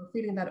go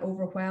feeling that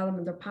overwhelm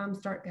and their palms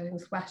start getting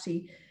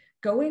sweaty,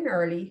 go in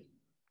early,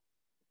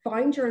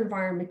 find your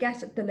environment,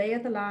 get the lay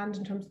of the land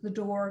in terms of the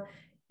door.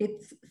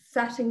 It's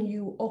setting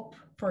you up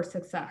for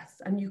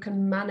success, and you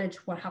can manage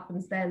what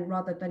happens then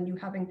rather than you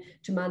having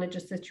to manage a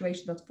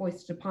situation that's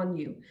foisted upon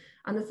you.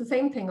 And it's the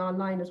same thing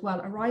online as well.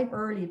 Arrive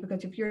early,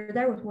 because if you're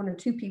there with one or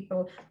two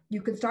people,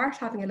 you can start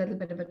having a little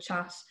bit of a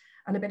chat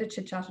and a bit of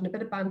chit chat and a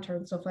bit of banter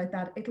and stuff like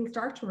that. It'll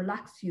start to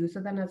relax you.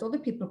 So then as other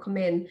people come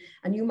in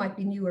and you might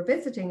be new or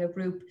visiting a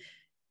group,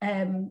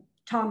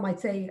 Tom might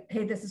say,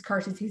 hey, this is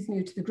Curtis, he's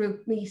new to the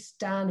group, meet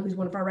Dan, who's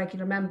one of our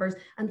regular members.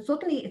 And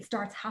suddenly it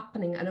starts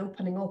happening and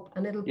opening up,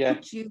 and it'll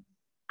put you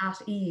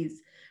at ease.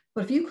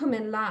 But if you come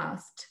in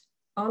last,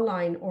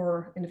 online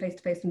or in a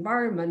face-to-face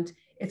environment,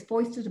 it's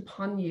foisted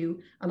upon you.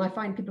 And I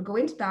find people go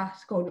into that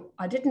going,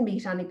 I didn't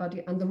meet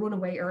anybody, and they run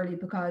away early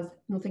because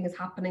nothing is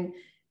happening,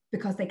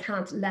 because they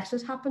can't let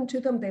it happen to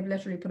them. They've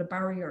literally put a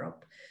barrier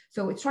up.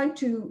 So it's trying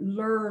to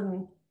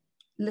learn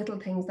little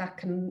things that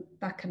can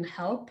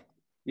help.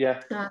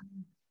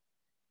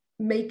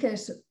 Make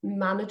it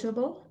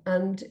manageable,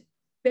 and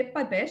bit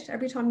by bit,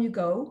 every time you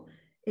go,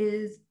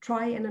 is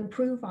try and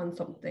improve on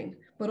something.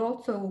 But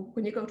also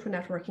when you go to a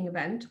networking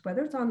event,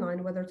 whether it's online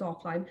or whether it's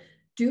offline,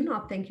 do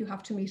not think you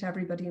have to meet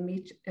everybody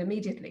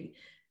immediately.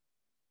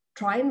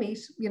 Try and meet,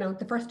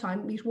 the first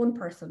time, meet one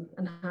person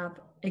and have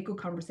a good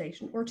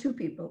conversation, or two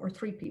people or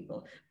three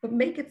people, but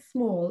make it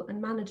small and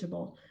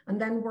manageable,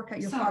 and then work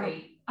out your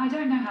I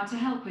don't know how to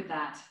help with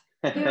that.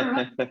 Here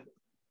are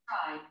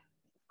try.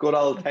 Good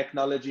old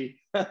technology.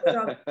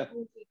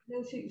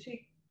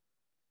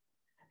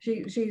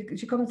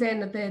 She comes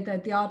in at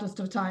the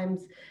oddest of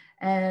times.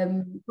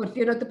 But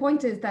the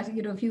point is that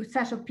if you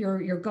set up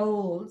your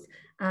goals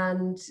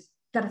and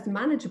that it's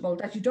manageable,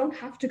 that you don't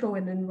have to go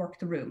in and work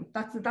the room.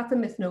 That's a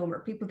misnomer.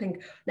 People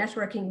think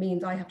networking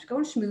means I have to go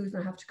and schmooze and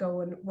I have to go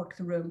and work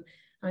the room.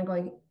 And I'm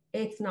going,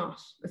 it's not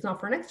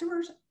for an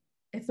extrovert.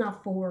 It's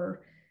not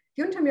for,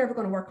 the only time you're ever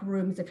going to work a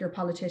room is if you're a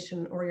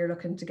politician or you're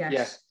looking to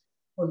get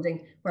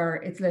funding, where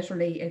it's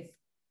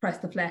press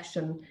the flesh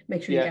and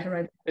make sure you get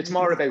around. It's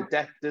more about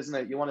depth, isn't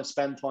it? You want to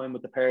spend time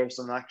with the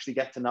person and actually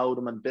get to know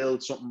them and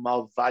build something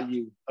of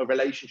value, a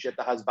relationship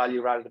that has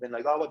value, rather than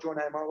like, oh, what's your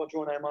name? Oh, what's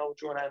your name? Oh,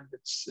 what's your name?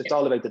 It's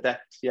all about the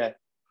depth. Yeah.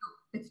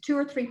 It's two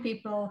or three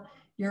people.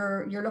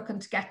 You're looking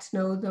to get to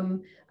know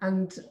them.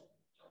 And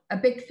a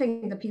big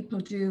thing that people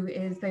do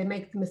is they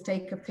make the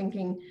mistake of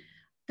thinking,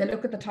 they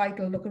look at the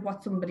title, look at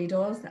what somebody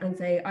does and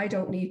say, I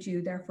don't need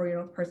you, therefore you're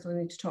not the person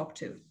I need to talk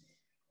to.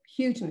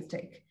 Huge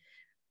mistake.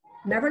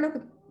 Never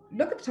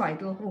look at the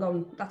title and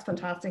go, that's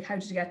fantastic. How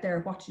did you get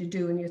there? What did you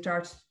do? And you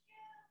start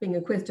being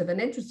inquisitive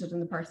and interested in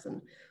the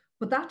person.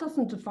 But that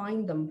doesn't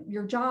define them.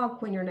 Your job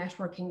when you're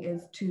networking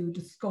is to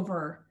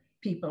discover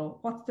people.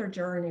 What's their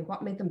journey?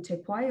 What made them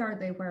tick? Why are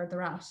they where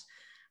they're at?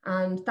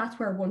 And that's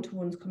where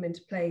one-to-ones come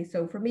into play.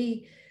 So for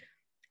me,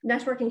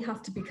 networking has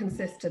to be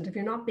consistent. If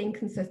you're not being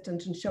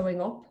consistent and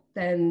showing up,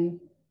 then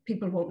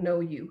people won't know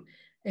you.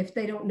 If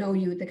they don't know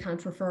you, they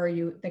can't refer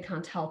you, they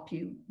can't help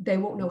you. They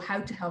won't know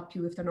how to help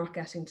you if they're not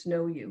getting to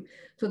know you.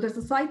 So there's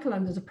a cycle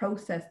and there's a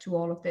process to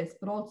all of this,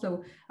 but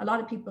also a lot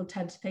of people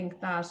tend to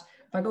think that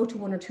if I go to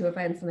 1 or 2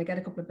 events and I get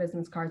a couple of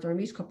business cards or I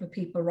meet a couple of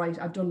people, right,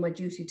 I've done my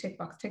duty, tick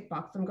box.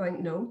 I'm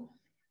going, no,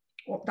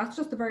 well, that's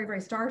just the very,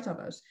 very start of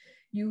it.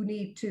 You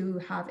need to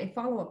have a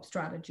follow-up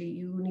strategy.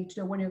 You need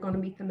to know when you're going to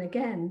meet them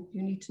again.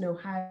 You need to know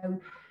how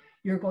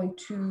you're going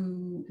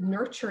to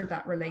nurture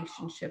that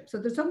relationship. So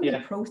there's so many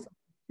processes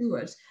to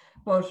it.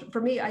 But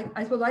for me,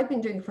 I suppose I've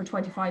been doing it for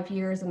 25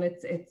 years and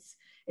it's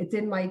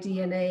in my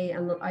DNA.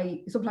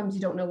 And sometimes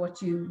you don't know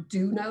what you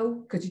do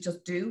know because you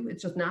just do.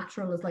 It's just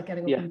natural. It's like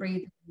getting up and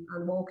breathing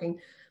and walking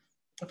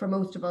for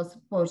most of us.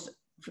 But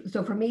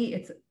so for me,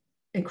 it's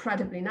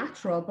incredibly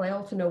natural, but I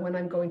also know when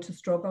I'm going to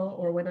struggle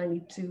or when I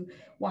need to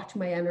watch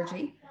my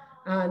energy.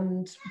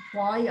 And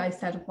why I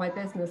set up my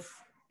business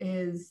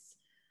is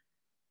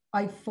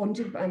I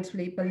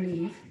fundamentally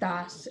believe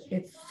that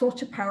it's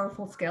such a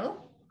powerful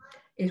skill.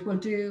 It will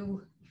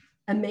do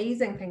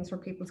amazing things for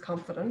people's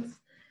confidence,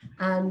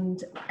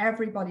 and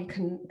everybody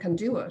can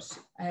do it.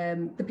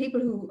 The people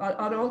who,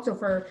 and also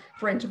for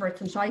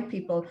introverts and shy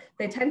people,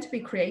 they tend to be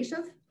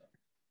creative.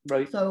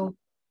 Right. So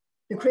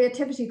the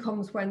creativity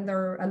comes when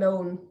they're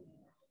alone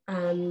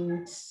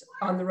and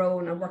on their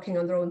own and working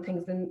on their own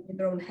things in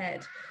their own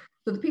head.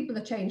 So the people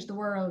that change the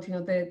world, you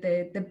know,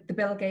 the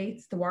Bill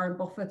Gates, the Warren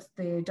Buffetts,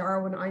 the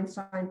Darwin,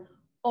 Einstein,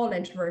 all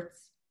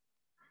introverts.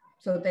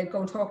 So they'd go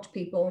and talk to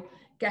people,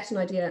 get an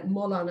idea,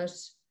 mull on it,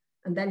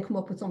 and then come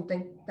up with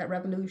something that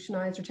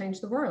revolutionized or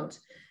changed the world.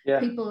 Yeah.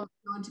 People,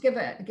 to give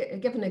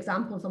an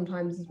example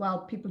sometimes as well,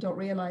 people don't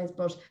realize,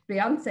 but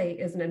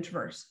Beyonce is an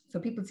introvert. So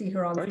people see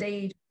her on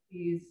stage,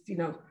 she's,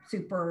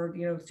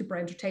 super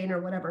entertainer,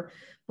 whatever.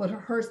 But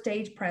her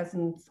stage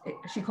presence,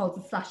 she calls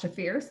it Sasha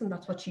Fierce, and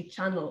that's what she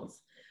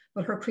channels.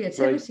 But her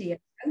creativity and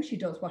how she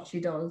does what she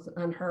does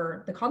and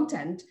the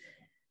content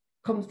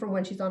comes from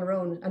when she's on her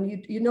own. And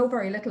you know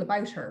very little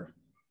about her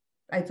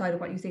outside of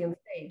what you see on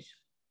stage,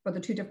 but the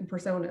two different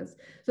personas.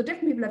 So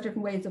different people have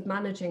different ways of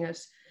managing it.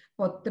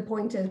 But the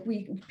point is,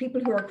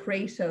 people who are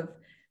creative,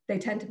 they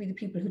tend to be the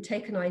people who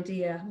take an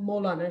idea,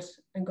 mull on it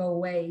and go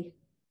away,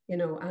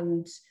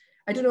 and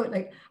I don't know,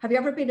 like, have you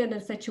ever been in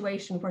a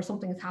situation where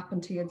something has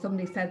happened to you and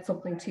somebody said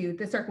something to you?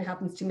 This certainly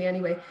happens to me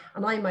anyway.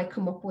 And I might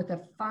come up with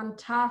a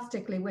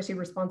fantastically witty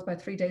response about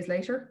 3 days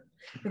later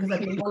because I've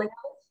been mulling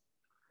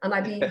out, and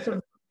I'd be sort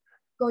of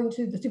going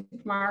to the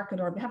supermarket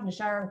or having a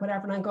shower or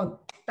whatever, and I'm going,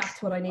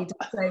 that's what I need to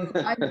say.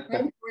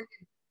 I'm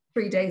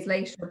 3 days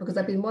later because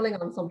I've been mulling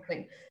on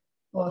something,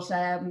 but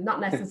not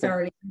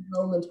necessarily in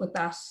the moment with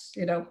that,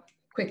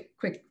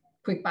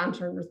 quick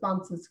banter and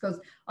responses, because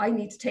I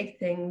need to take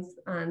things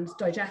and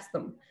digest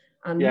them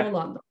and mull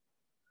on them,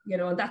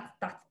 and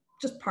that's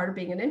just part of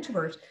being an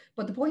introvert.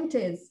 But the point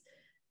is,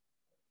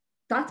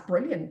 that's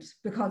brilliant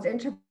because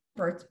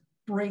introverts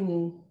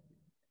bring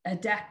a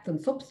depth and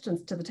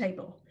substance to the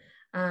table.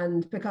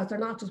 And because they're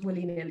not just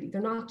willy-nilly,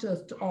 they're not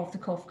just off the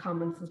cuff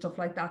comments and stuff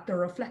like that, they're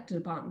reflected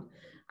upon.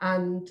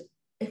 And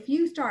if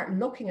you start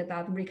looking at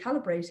that and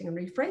recalibrating and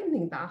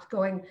reframing that,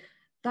 going,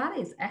 that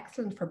is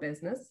excellent for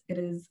business, it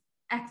is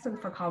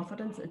excellent for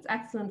confidence, it's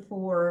excellent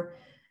for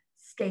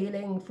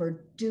scaling,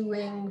 for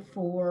doing,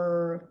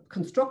 for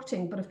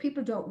constructing. But if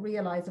people don't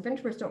realize, if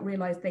introverts don't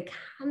realize they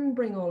can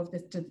bring all of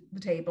this to the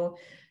table,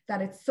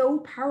 that it's so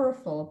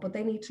powerful, but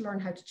they need to learn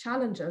how to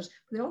challenge it.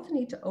 But they also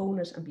need to own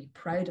it and be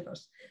proud of it.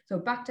 So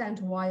back down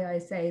to why I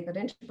say that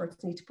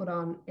introverts need to put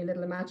on a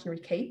little imaginary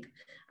cape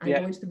and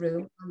go into the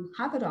room and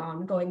have it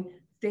on, going,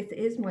 this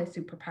is my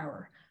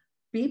superpower.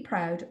 Be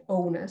proud,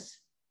 own it.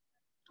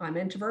 I'm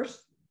introvert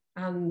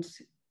and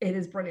it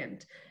is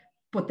brilliant.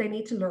 But they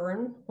need to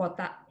learn what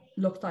that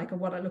looks like and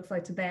what it looks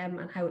like to them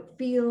and how it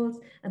feels,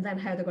 and then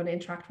how they're going to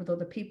interact with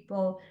other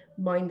people,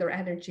 mind their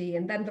energy.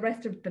 And then the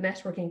rest of the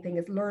networking thing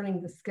is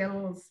learning the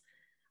skills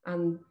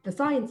and the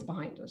science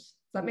behind it. Does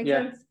that make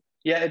sense?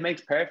 Yeah, it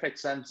makes perfect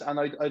sense. And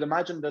I'd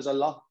imagine there's a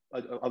lot,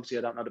 obviously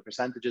I don't know the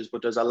percentages,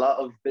 but there's a lot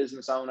of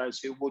business owners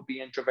who would be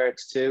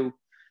introverts too.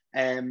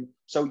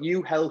 So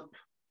you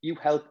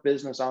help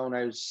business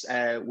owners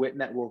with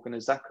networking,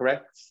 is that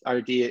correct? Or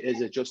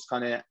is it just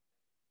kind of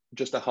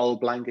just a whole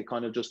blanket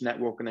kind of just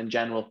networking in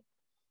general?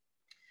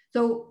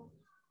 So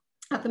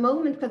at the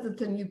moment, because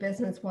it's a new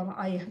business, what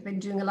I have been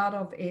doing a lot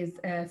of is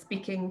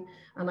speaking,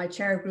 and I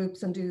chair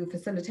groups and do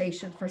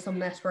facilitation for some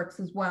networks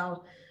as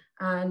well.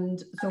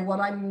 And so what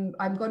I'm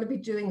going to be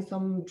doing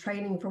some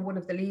training for one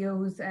of the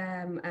Leos,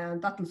 and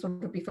that'll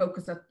sort of be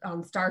focused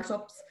on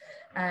startups,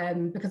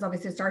 because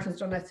obviously startups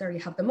don't necessarily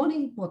have the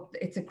money, but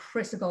it's a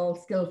critical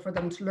skill for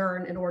them to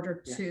learn in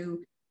order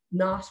to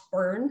not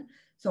burn.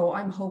 So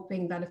I'm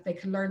hoping that if they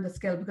can learn the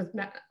skill, because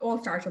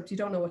all startups, you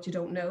don't know what you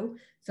don't know.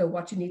 So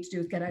what you need to do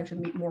is get out and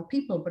meet more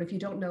people. But if you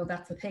don't know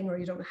that's a thing, or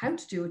you don't know how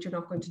to do it, you're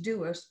not going to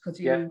do it, because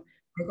you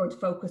are going to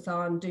focus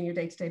on doing your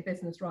day-to-day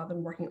business rather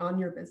than working on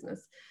your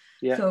business.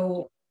 Yeah.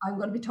 So I'm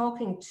going to be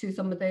talking to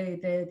some of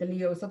the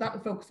Leos. So that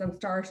will focus on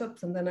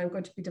startups. And then I'm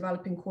going to be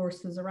developing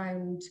courses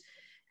around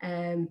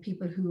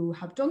people who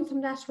have done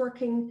some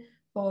networking,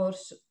 but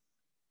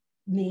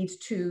need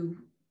to,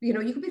 you know,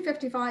 you could be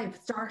 55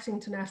 starting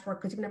to network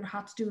because you've never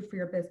had to do it for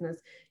your business.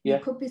 You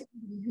could be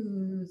somebody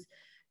who's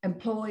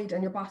employed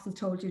and your boss has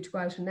told you to go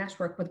out and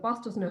network, but the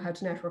boss doesn't know how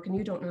to network and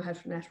you don't know how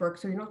to network.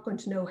 So you're not going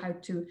to know how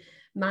to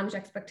manage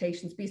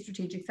expectations, be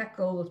strategic, set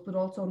goals, but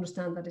also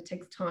understand that it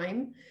takes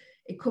time.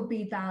 It could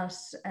be that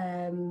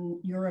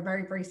you're a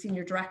very, very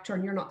senior director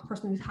and you're not the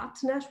person who's had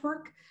to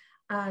network.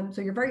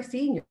 So you're very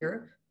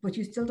senior, but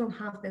you still don't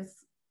have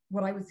this,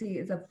 what I would see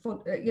is a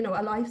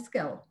life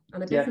skill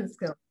and a business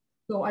skill.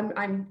 So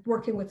I'm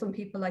working with some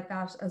people like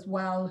that as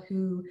well,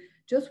 who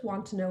just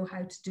want to know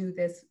how to do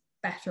this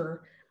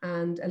better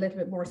and a little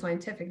bit more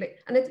scientifically.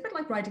 And it's a bit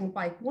like riding a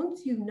bike.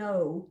 Once you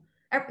know,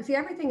 see,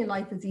 everything in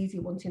life is easy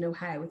once you know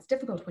how. It's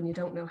difficult when you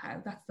don't know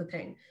how. That's the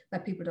thing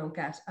that people don't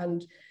get.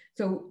 And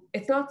so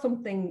it's not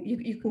something,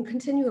 you can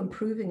continue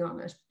improving on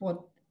it,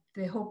 but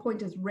the whole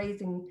point is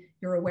raising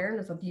your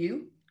awareness of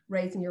you,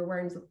 raising your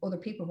awareness of other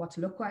people, what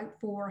to look out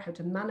for, how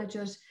to manage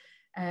it,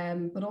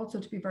 but also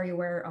to be very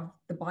aware of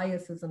the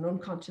biases and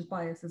unconscious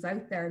biases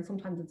out there. And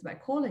sometimes it's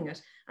about calling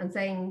it and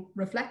saying,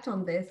 reflect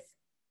on this.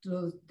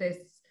 Does this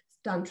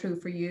stand true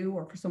for you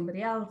or for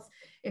somebody else?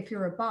 If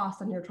you're a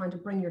boss and you're trying to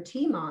bring your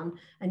team on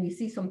and you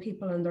see some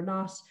people and they're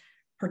not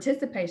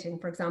participating,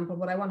 for example,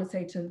 what I want to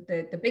say to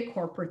the big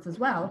corporates as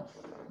well,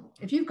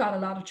 if you've got a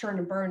lot of churn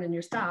and burn in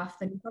your staff,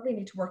 then you probably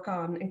need to work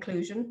on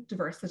inclusion,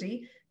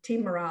 diversity,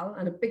 team morale.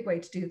 And a big way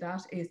to do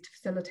that is to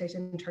facilitate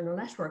internal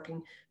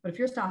networking. But if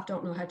your staff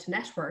don't know how to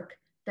network,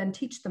 then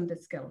teach them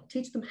this skill,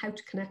 teach them how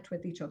to connect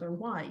with each other and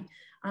why,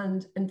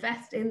 and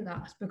invest in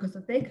that, because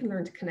if they can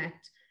learn to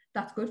connect,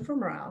 that's good for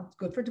morale, it's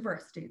good for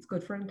diversity, it's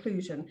good for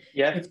inclusion,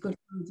 it's good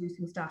for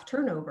reducing staff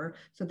turnover.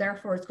 So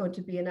therefore it's going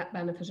to be a net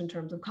benefit in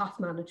terms of cost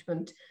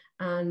management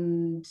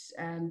and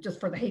just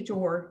for the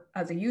HR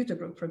as a user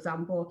group, for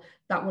example,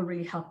 that will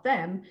really help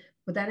them.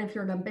 But then if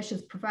you're an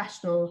ambitious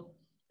professional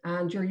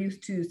and you're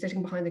used to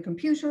sitting behind the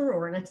computer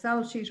or an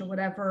Excel sheet or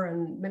whatever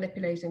and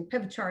manipulating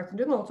pivot charts and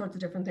doing all sorts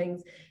of different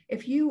things,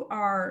 if you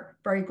are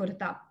very good at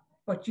that,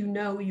 but you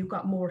know you've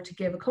got more to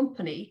give a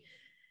company,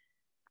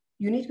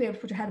 you need to be able to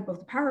put your head above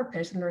the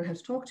parapet and learn how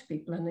to talk to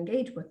people and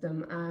engage with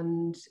them.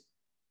 And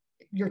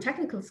your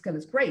technical skill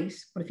is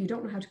great, but if you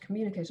don't know how to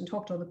communicate and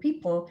talk to other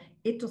people,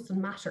 it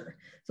doesn't matter.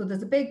 So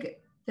there's a big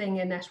thing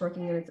in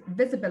networking, and it's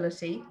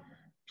visibility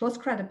plus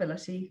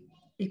credibility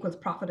equals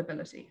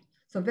profitability.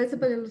 So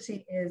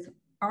visibility is,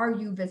 are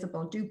you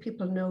visible? Do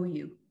people know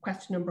you?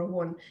 Question number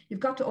one.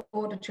 You've got to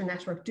audit your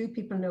network. Do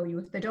people know you?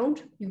 If they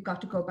don't, you've got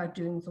to go about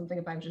doing something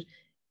about it.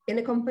 In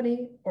a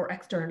company or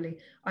externally.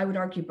 I would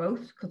argue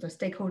both, because there's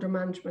stakeholder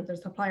management,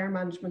 there's supplier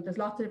management, there's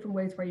lots of different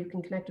ways where you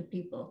can connect with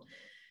people.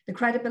 The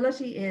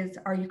credibility is,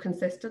 are you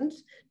consistent?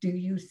 Do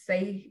you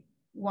say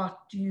what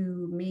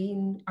you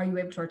mean? Are you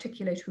able to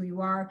articulate who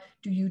you are?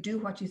 Do you do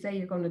what you say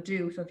you're going to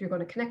do? So if you're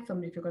going to connect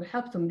somebody, if you're going to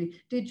help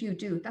somebody, did you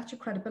do? That's your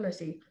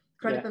credibility.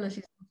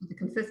 Credibility is the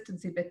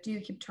consistency bit. Do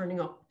you keep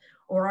turning up?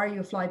 Or are you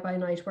a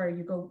fly-by-night where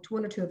you go to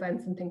one or two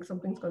events and think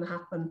something's going to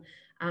happen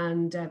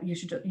and you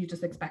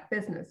just expect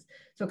business?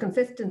 So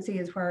consistency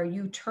is where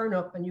you turn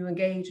up and you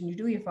engage and you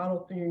do your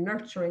follow-up and you're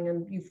nurturing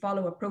and you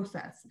follow a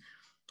process.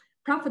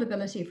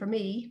 Profitability for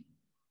me,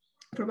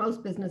 for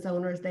most business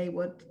owners, they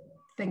would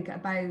think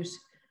about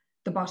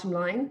the bottom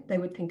line. They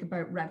would think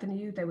about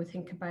revenue. They would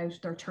think about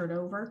their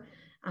turnover.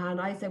 And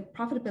I say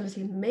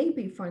profitability may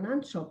be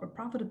financial, but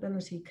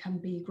profitability can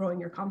be growing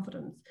your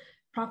confidence.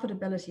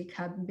 Profitability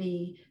can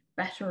be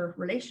better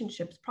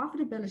relationships.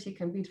 Profitability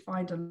can be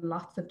defined in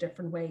lots of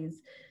different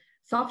ways,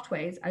 soft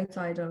ways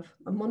outside of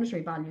a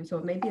monetary value. So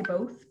it may be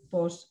both,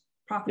 but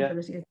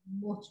profitability is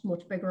a much,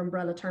 much bigger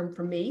umbrella term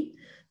for me.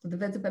 So the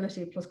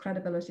visibility plus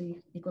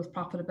credibility equals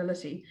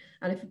profitability.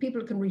 And if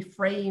people can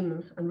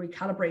reframe and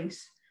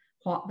recalibrate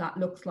what that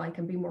looks like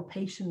and be more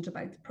patient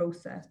about the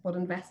process, but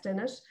invest in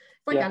it. It's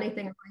like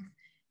anything in life.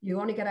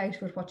 You only get out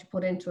of it what you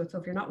put into it. So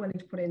if you're not willing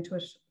to put into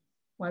it,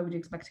 why would you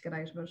expect to get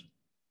out of it?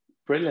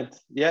 Brilliant.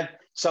 Yeah.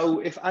 So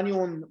if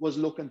anyone was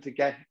looking to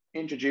get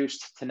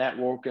introduced to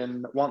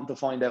networking, wanting to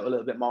find out a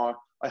little bit more,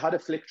 I had a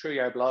flick through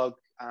your blog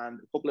and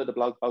a couple of the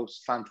blog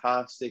posts,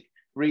 fantastic,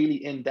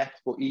 really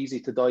in-depth but easy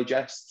to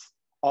digest,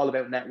 all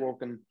about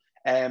networking.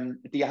 Do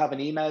you have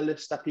an email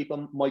list that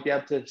people might be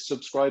able to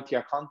subscribe to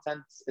your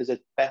content? Is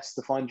it best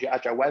to find you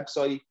at your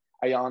website?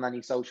 Are you on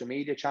any social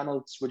media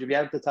channels? Would you be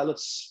able to tell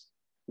us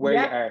where you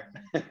are.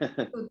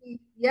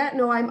 Yeah,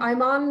 no,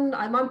 I'm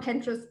on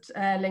Pinterest,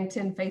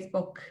 LinkedIn,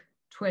 Facebook,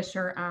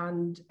 Twitter,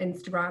 and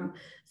Instagram.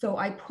 So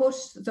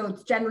so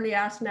it's generally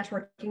at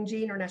Networking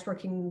Jean or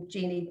Networking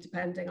Jeannie,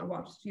 depending on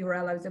what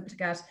URL I was able to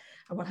get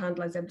and what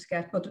handle I was able to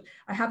get. But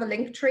I have a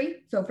link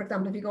tree. So for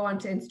example, if you go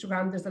onto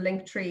Instagram, there's a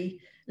link tree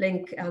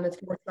link and it's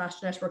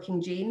 /Networking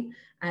Jean.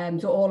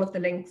 So all of the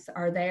links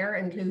are there,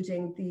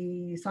 including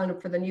the sign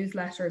up for the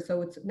newsletter.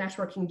 So it's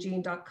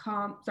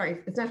networkingjean.com,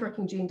 it's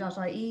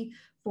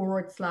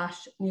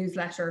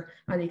networkingjean.ie/newsletter,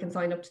 and you can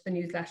sign up to the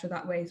newsletter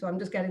that way. So I'm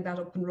just getting that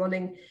up and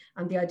running,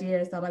 and the idea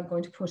is that I'm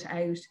going to put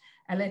out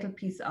a little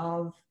piece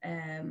of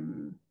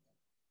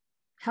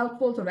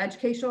helpful sort of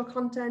educational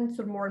content,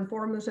 sort of more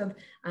informative,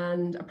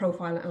 and a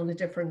profile on a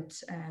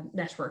different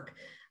network.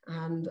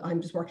 And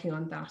I'm just working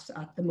on that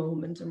at the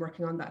moment and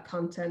working on that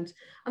content.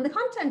 And the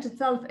content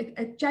itself,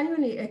 it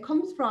genuinely, it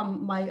comes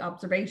from my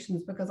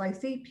observations, because I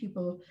see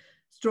people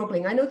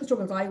struggling. I know the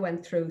struggles I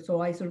went through,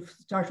 so I sort of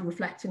started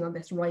reflecting on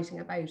this and writing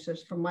about it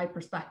from my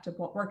perspective,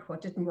 what worked,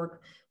 what didn't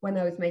work, when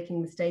I was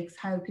making mistakes,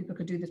 how people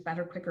could do this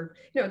better, quicker.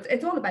 You know,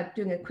 it's all about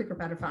doing it quicker,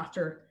 better,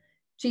 faster,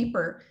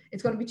 cheaper.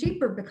 It's going to be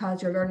cheaper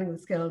because you're learning the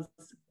skills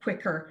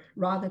quicker,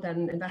 rather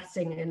than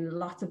investing in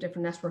lots of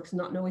different networks and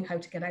not knowing how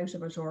to get out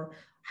of it or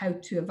how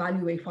to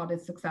evaluate what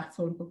is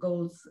successful and put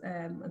goals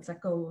and set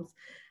goals.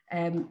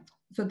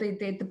 So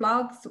the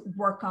blogs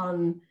work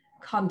on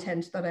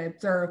content that I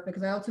observe,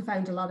 because I also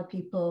found a lot of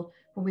people,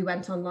 when we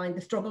went online, they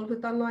struggled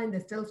with online, they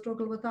still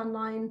struggle with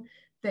online.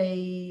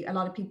 A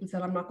lot of people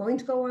said, I'm not going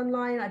to go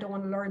online, I don't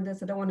want to learn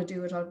this, I don't want to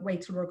do it, I'll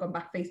wait till we're going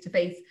back face to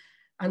face.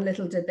 And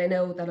little did they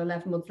know that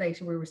 11 months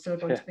later we were still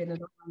going to be in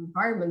an online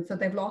environment. So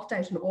they've lost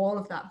out on all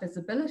of that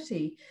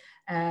visibility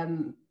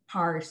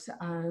part.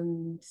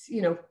 And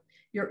you know,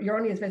 you're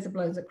only as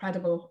visible, as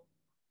credible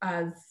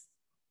as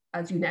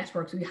you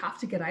network. So you have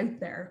to get out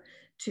there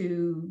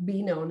to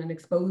be known and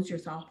expose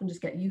yourself and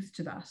just get used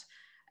to that.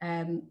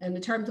 And in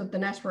terms of the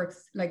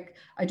networks, like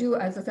I do,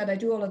 as I said, I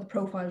do all of the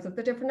profiles of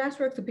the different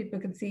networks so people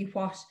can see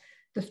what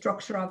the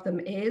structure of them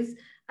is.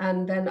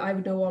 And then I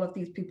would know all of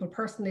these people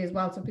personally as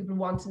well. So if people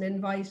want an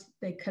invite,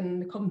 they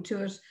can come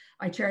to it.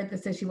 I chaired the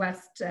City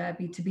West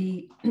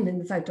B2B in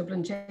the South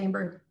Dublin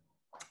Chamber.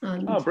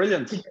 And oh,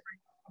 brilliant.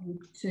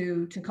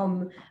 To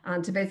come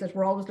and to visit.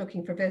 We're always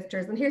looking for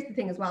visitors. And here's the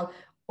thing as well,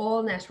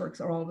 all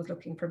networks are always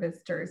looking for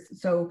visitors.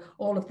 So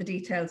all of the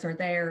details are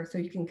there. So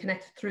you can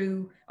connect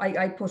through,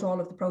 I put all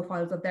of the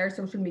profiles of their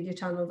social media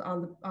channels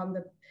on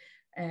the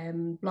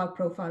blog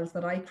profiles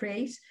that I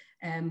create.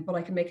 But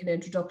I can make an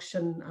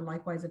introduction, and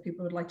likewise, if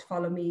people would like to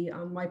follow me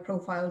on my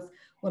profiles,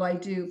 what I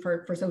do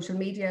for social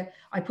media,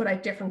 I put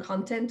out different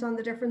content on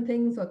the different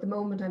things. So at the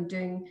moment, I'm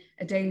doing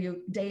a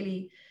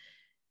daily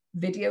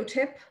video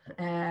tip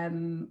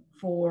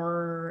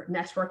for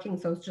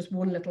networking. So it's just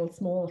one little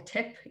small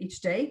tip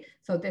each day.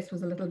 So this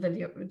was a little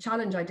video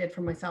challenge I did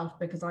for myself,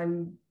 because I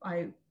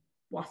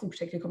wasn't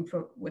particularly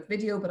comfortable with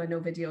video, but I know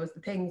video is the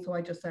thing. So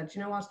I just said,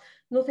 you know what,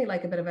 nothing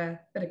like a bit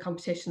of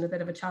competition, a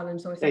bit of a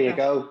challenge. So I said, there you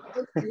go.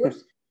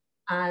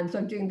 And so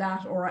I'm doing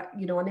that. Or,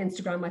 you know, on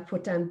Instagram, I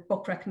put down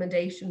book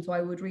recommendations. So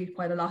I would read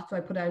quite a lot. So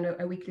I put down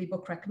a weekly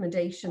book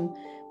recommendation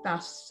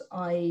that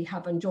I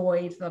have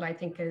enjoyed, that I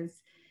think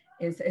is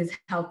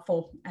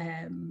helpful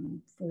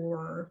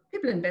for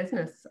people in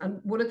business. And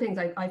one of the things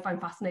I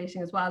find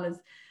fascinating as well is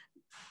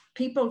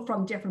people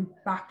from different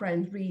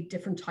backgrounds read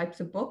different types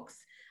of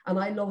books. And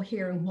I love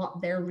hearing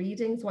what they're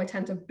reading. So I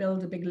tend to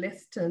build a big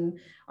list, and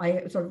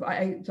I sort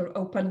of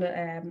open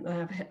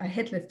a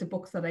hit list of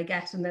books that I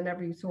get. And then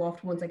every so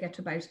often, once I get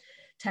to about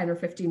 10 or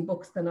 15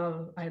 books, then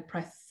I'll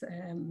press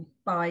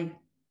buy,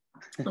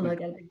 and I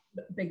get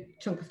a big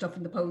chunk of stuff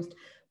in the post.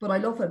 But I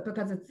love it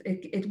because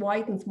it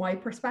widens my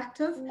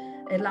perspective.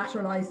 It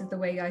lateralizes the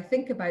way I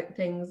think about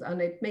things, and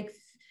it makes,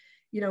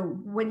 you know,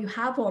 when you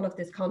have all of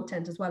this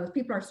content, as well as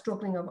people are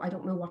struggling of, I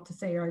don't know what to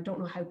say, or I don't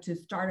know how to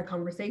start a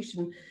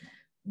conversation.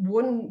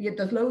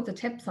 There's loads of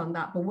tips on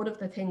that, but one of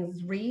the things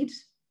is read.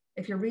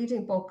 If you're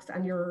reading books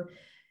and you're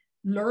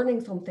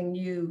learning something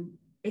new,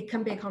 it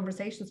can be a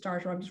conversation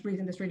starter. I'm just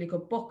reading this really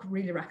good book,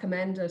 really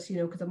recommend it, you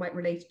know, because it might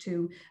relate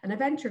to an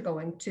event you're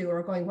going to,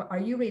 or going, are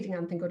you reading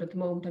anything good at the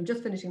moment? I'm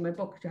just finishing my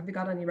book. Have you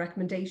got any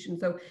recommendations?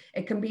 So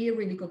it can be a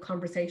really good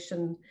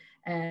conversation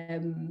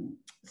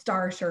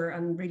starter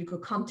and really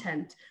good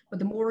content. But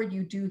the more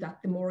you do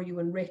that, the more you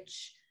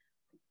enrich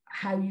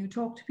how you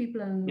talk to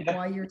people and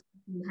why you're,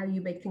 how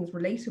you make things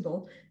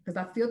relatable. Because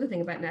that's the other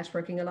thing about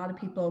networking. A lot of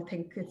people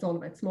think it's all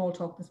about small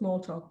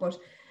talk, but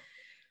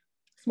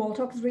small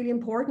talk is really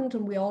important,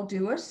 and we all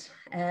do it.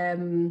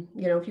 You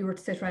know, if you were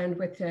to sit around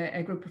with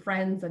a group of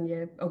friends and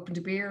you opened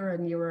a beer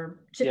and you were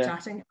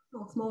chit-chatting, it's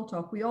all small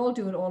talk. We all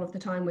do it all of the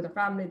time with our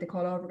family. They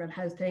call over, and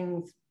how's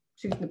things,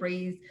 shooting the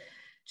breeze,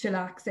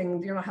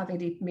 chillaxing. You're not having a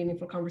deep,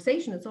 meaningful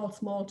conversation. It's all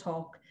small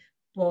talk.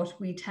 But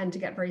we tend to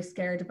get very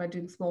scared about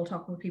doing small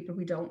talk with people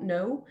we don't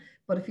know.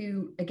 But if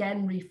you,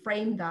 again,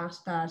 reframe that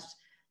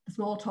the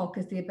small talk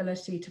is the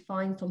ability to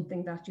find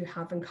something that you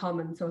have in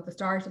common. So at the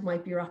start, it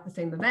might be you're at the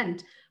same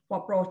event,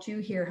 what brought you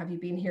here? Have you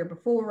been here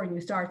before? And you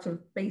start sort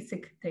of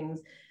basic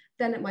things.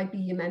 Then it might be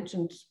you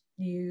mentioned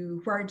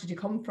where did you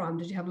come from?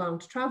 Did you have long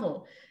to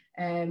travel?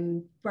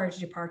 Where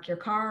did you park your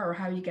car, or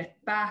how you get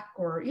back?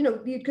 Or, you know,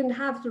 you can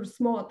have sort of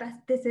small,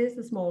 this is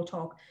the small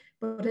talk,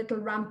 but it'll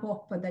ramp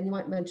up, and then you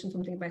might mention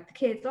something about the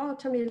kids. Oh,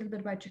 tell me a little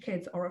bit about your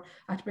kids. Or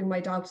I had to bring my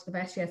dog to the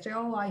vet yesterday.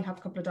 Oh, I have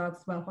a couple of dogs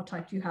as well. What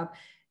type do you have?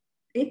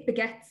 It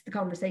begets the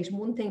conversation.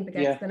 One thing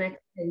begets the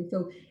next thing.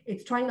 So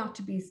it's trying not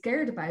to be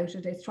scared about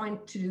it. It's trying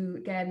to,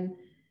 again,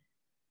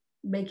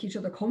 make each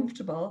other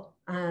comfortable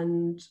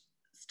and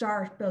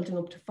start building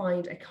up to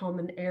find a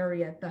common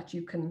area that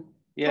you can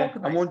talk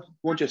about. And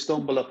once you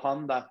stumble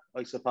upon that,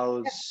 I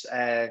suppose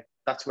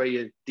that's where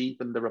you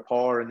deepen the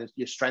rapport and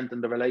you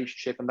strengthen the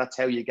relationship, and that's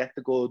how you get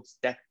the good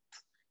depth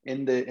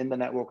in the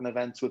networking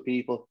events with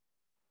people.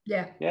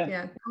 Yeah.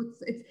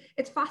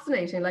 It's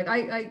fascinating. Like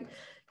I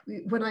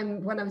when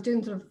I was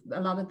doing sort of a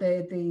lot of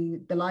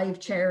the live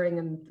chairing,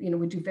 and, you know,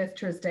 we do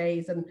visitors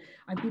days, and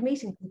I'd be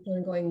meeting people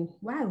and going,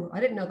 wow, I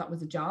didn't know that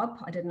was a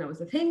job. I didn't know it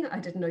was a thing. I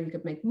didn't know you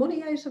could make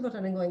money out of it.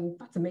 And I'm going,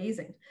 that's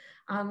amazing.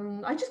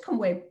 I just come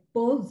away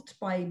buzzed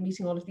by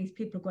meeting all of these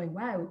people going,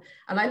 wow.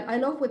 And I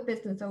love with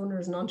business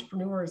owners and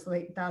entrepreneurs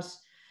like that.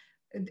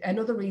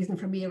 Another reason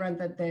for me around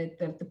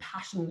the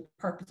passion, the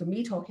purpose of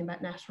me talking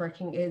about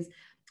networking is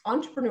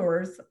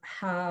entrepreneurs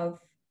have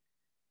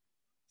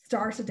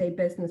started a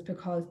business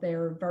because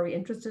they're very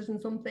interested in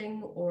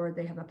something, or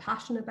they have a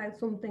passion about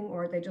something,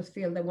 or they just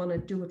feel they want to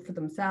do it for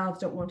themselves,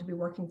 don't want to be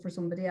working for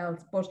somebody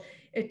else. But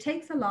it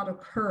takes a lot of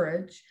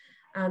courage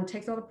and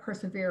takes a lot of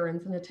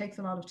perseverance, and it takes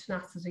a lot of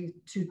tenacity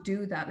to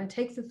do that. And it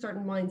takes a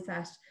certain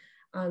mindset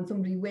and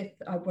somebody with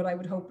what I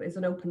would hope is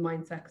an open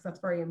mindset, because that's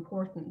very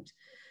important.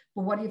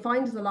 But what you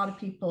find is a lot of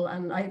people,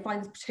 and I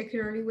find this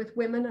particularly with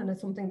women, and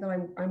it's something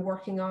that I'm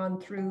working on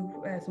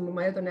through some of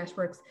my other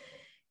networks,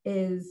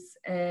 is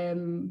I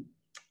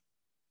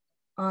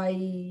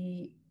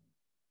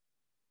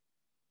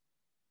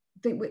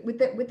think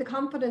with the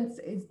confidence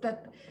is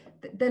that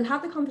they'll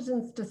have the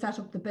confidence to set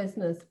up the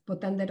business,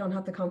 but then they don't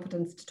have the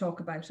confidence to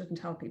talk about it and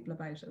tell people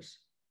about it.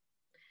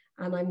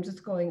 And I'm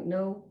just going,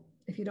 no,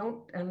 if you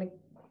don't, and like,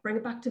 bring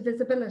it back to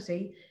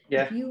visibility.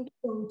 If you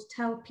don't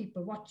tell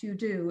people what you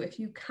do, if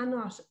you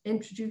cannot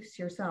introduce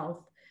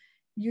yourself,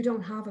 you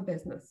don't have a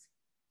business.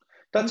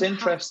 That's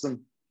interesting.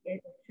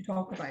 To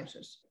talk about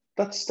it.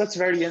 That's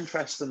very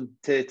interesting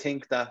to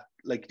think that,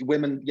 like,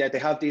 women, they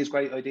have these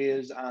great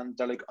ideas and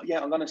they're like,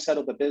 I'm going to set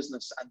up a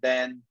business, and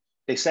then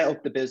they set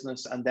up the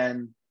business and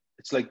then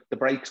it's like the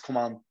brakes come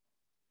on.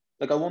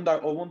 Like, I wonder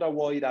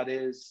why that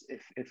is.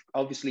 If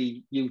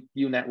obviously you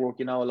network,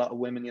 you know a lot of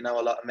women, you know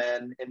a lot of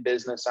men in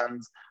business,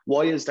 and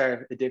why is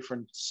there a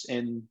difference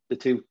in the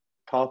two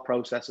thought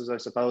processes, I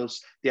suppose?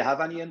 Do you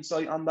have any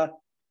insight on that?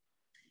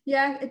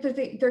 Yeah,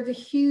 there's a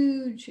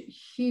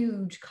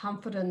huge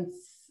confidence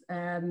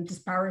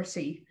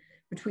disparity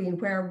between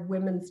where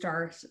women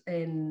start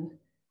in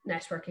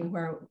networking,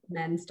 where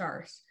men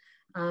start.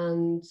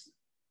 And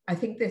I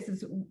think it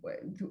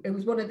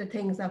was one of the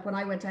things that when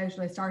I went out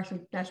and I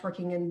started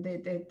networking in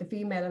the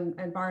female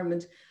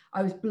environment,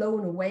 I was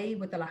blown away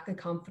with the lack of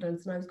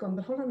confidence. And I was going,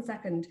 but hold on a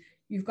second,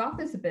 you've got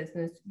this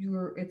business,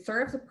 it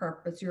serves a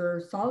purpose,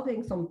 you're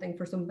solving something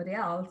for somebody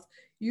else.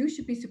 You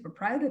should be super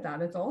proud of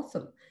that. It's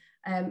awesome.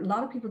 A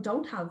lot of people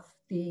don't have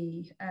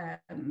the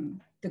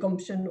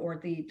gumption or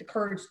the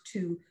courage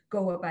to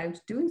go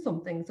about doing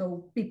something.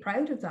 So be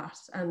proud of that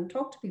and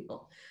talk to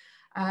people.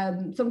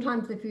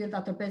 Sometimes they feel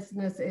that their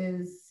business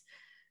is,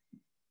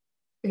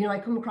 you know, I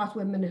come across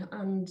women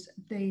and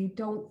they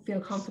don't feel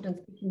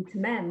confident speaking to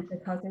men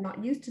because they're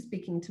not used to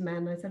speaking to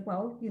men. I said,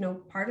 well, you know,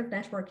 part of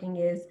networking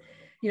is,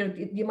 you know,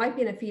 you might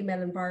be in a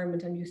female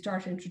environment and you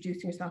start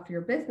introducing yourself to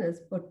your business,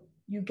 but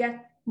you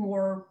get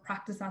more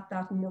practice at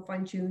that and more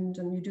fine-tuned,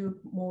 and you do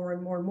more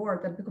and more and more.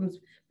 That becomes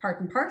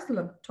part and parcel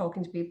of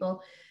talking to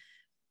people.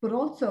 But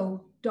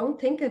also, don't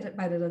think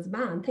about it as a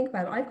man. Think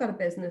about it. I've got a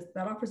business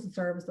that offers a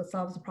service that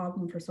solves a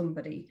problem for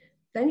somebody.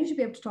 Then you should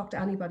be able to talk to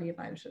anybody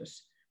about it.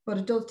 But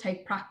it does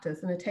take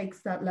practice, and it takes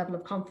that level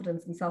of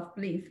confidence and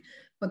self-belief.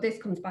 But this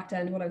comes back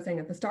down to what I was saying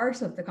at the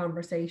start of the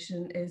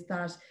conversation, is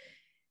that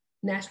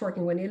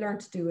networking, when you learn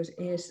to do it,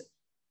 it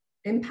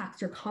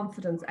impacts your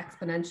confidence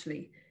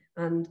exponentially.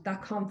 And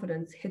that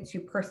confidence hits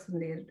you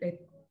personally.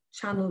 It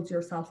channels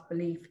your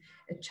self-belief.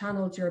 It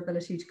channels your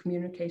ability to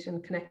communicate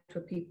and connect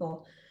with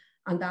people.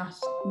 And that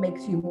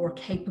makes you more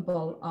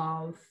capable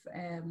of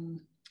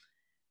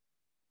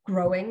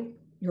growing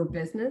your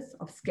business,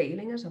 of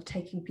scaling it, of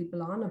taking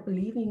people on, of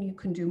believing you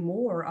can do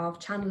more, of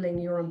channeling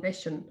your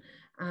ambition.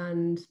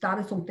 And that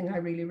is something I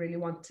really, really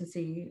want to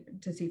see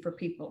for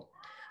people.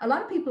 A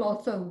lot of people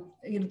also,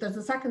 you know, there's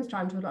a second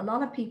strand to it. A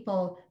lot of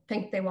people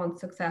think they want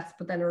success,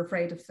 but then are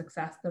afraid of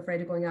success. They're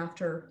afraid of going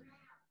after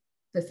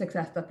the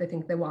success that they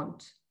think they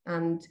want.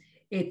 And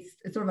it's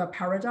sort of a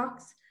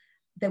paradox.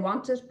 They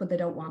want it, but they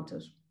don't want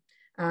it.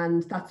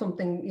 And that's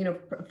something, you know,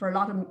 for a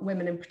lot of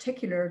women in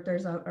particular,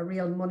 there's a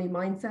real money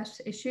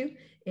mindset issue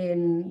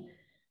in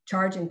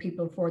charging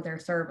people for their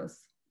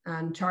service.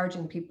 and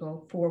charging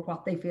people for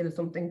what they feel is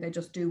something they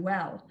just do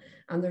well.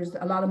 And there's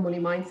a lot of money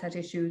mindset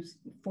issues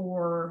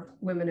for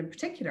women in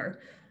particular.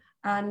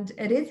 And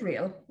it is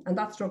real, and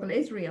that struggle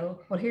is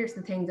real. But here's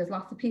the thing, there's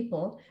lots of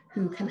people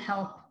who can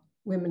help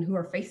women who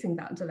are facing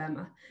that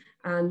dilemma.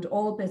 And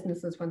all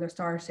businesses, when they're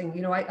starting,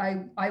 you know,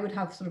 I would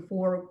have sort of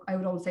I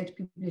would always say to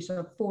people, you should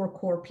have 4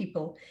 core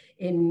people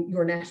in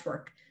your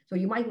network. So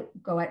you might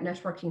go out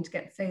networking to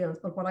get sales,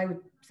 but what I would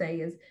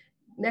say is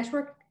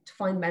network to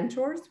find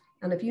mentors.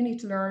 And if you need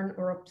to learn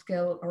or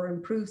upskill or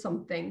improve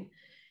something,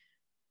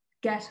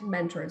 get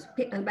mentors.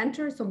 A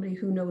mentor is somebody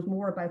who knows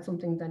more about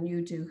something than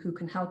you do, who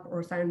can help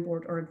or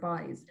soundboard or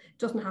advise. It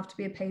doesn't have to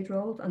be a paid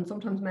role. And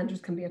sometimes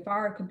mentors can be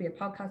afar, it could be a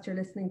podcast you're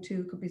listening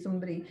to, it could be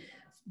somebody's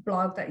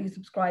blog that you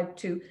subscribe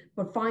to,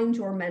 but find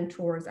your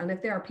mentors. And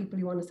if there are people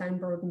you want to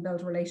soundboard and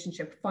build a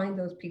relationship, find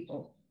those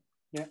people.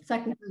 Yeah.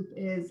 Second group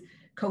is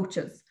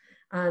coaches.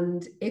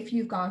 And if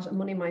you've got a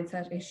money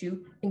mindset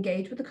issue,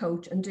 engage with a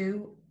coach and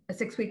do a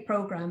 6-week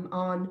program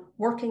on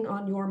working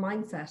on your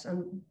mindset.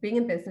 And being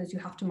in business, you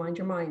have to mind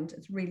your mind.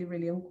 It's really,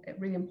 really,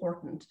 really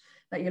important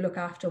that you look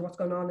after what's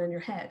going on in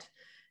your head.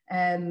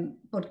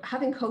 But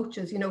having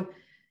coaches, you know,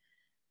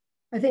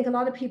 I think a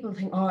lot of people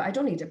think, oh, I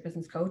don't need a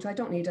business coach. I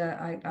don't need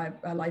a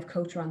life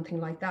coach or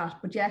anything like that.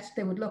 But yet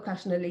they would look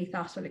at an elite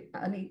athlete,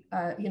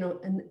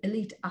 an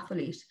elite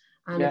athlete,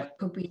 and it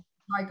could be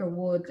Tiger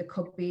Woods, it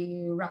could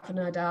be Rafa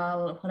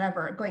Nadal,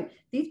 whatever, going,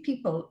 these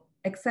people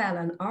excel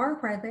and are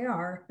where they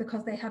are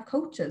because they have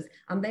coaches,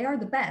 and they are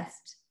the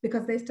best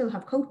because they still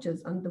have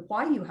coaches. And the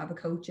why you have a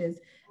coach is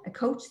a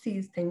coach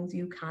sees things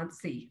you can't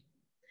see.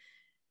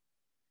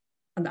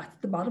 And that's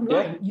the bottom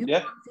line. You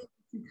can't see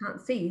what you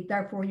can't see,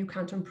 therefore you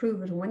can't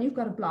improve it. And when you've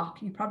got a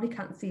block, you probably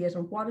can't see it.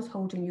 And what is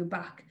holding you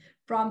back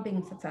from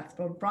being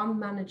successful, from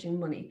managing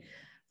money,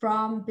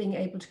 from being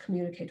able to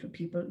communicate with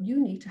people? You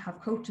need to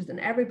have coaches, and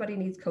everybody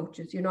needs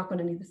coaches. You're not going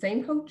to need the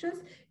same coaches.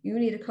 You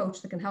need a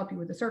coach that can help you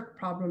with a certain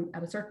problem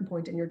at a certain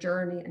point in your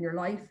journey and your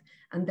life.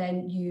 And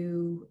then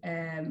you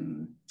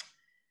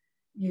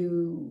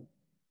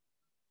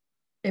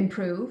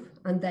improve,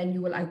 and then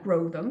you will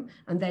outgrow them.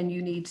 And then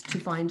you need to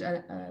find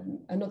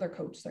another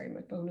coach. Sorry,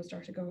 my phone has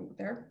started going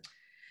there.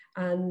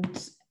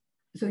 And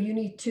so you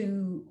need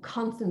to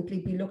constantly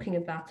be looking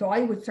at that. So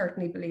I would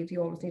certainly believe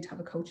you always need to have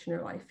a coach in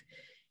your life.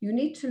 You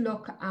need to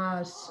look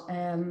at,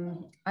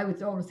 I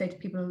would always say to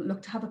people,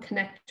 look to have a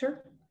connector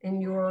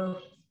in your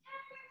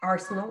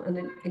arsenal and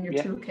in your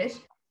toolkit.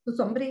 So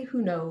somebody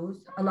who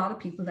knows a lot of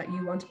people that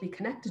you want to be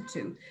connected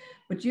to,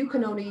 but you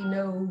can only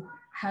know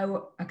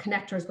how a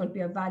connector is going to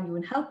be of value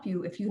and help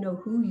you if you know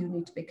who you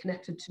need to be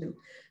connected to.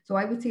 So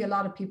I would see a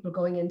lot of people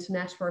going into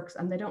networks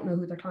and they don't know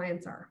who their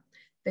clients are.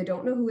 They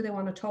don't know who they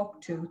want to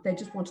talk to. They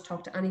just want to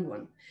talk to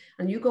anyone.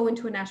 And you go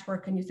into a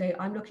network and you say,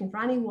 I'm looking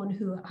for anyone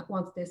who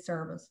wants this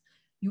service.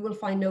 You will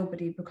find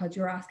nobody because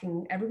you're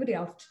asking everybody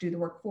else to do the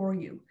work for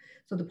you.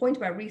 So the point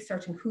about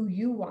researching who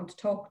you want to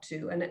talk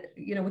to, and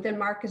you know, within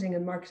marketing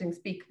and marketing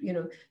speak, you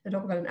know, they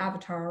talk about an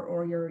avatar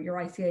or your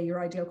ICA, your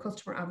ideal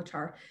customer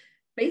avatar.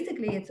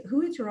 Basically, it's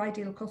who is your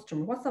ideal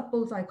customer? What's that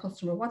bullseye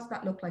customer? What's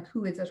that look like?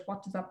 Who is it?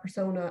 What does that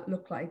persona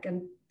look like?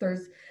 And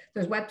there's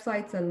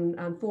websites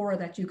and fora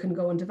that you can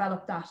go and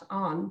develop that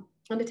on.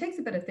 And it takes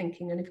a bit of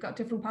thinking. And if you've got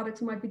different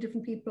products, it might be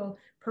different people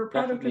per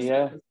product.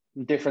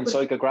 Different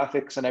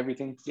psychographics and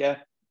everything.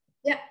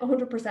 Yeah,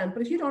 100%.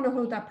 But if you don't know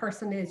who that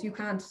person is, you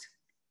can't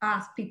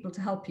ask people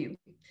to help you.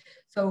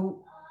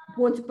 So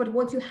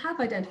once you have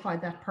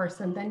identified that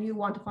person, then you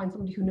want to find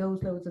somebody who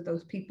knows loads of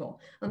those people.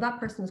 And that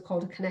person is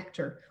called a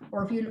connector.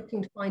 Or if you're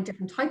looking to find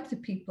different types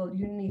of people,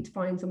 you need to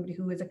find somebody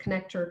who is a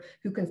connector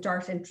who can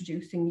start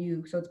introducing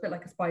you. So it's a bit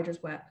like a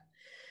spider's web.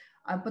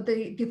 But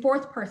the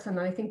fourth person,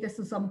 and I think this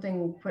is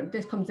something, when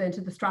this comes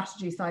into the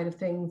strategy side of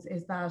things,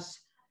 is that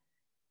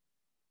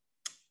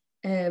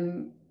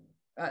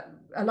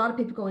a lot of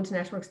people go into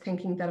networks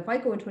thinking that if I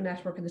go into a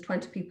network and there's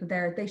 20 people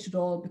there, they should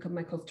all become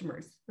my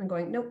customers. And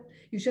going, nope,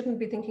 you shouldn't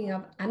be thinking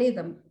of any of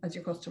them as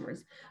your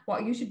customers.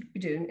 What you should be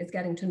doing is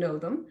getting to know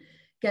them,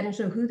 getting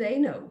to know who they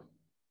know,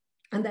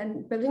 and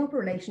then building up a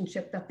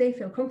relationship that they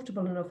feel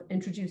comfortable enough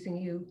introducing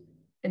you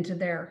into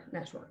their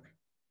network.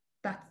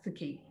 That's the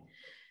key.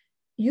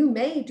 You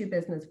may do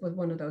business with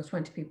one of those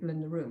 20 people in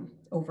the room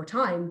over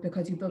time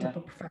because you build up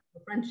a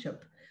professional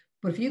friendship.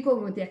 But if you go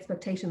in with the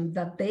expectation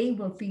that they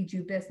will feed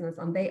you business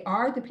and they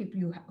are the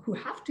people who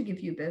have to give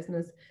you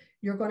business,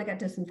 you're going to get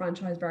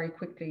disenfranchised very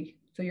quickly.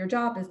 So your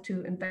job is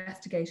to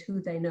investigate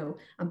who they know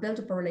and build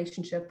up a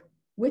relationship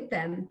with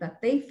them that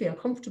they feel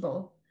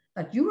comfortable,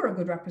 that you are a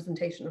good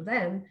representation of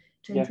them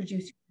to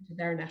introduce you to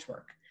their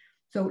network.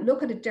 So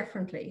look at it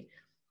differently.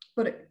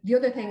 But the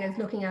other thing is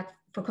looking at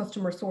for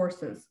customer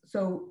sources.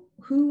 So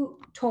who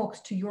talks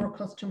to your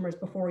customers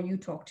before you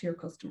talk to your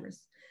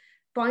customers?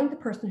 Find the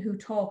person who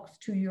talks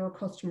to your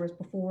customers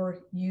before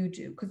you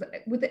do, because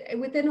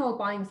within all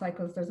buying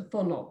cycles, there's a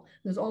funnel.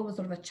 There's always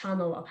sort of a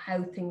channel of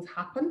how things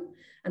happen.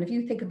 And if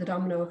you think of the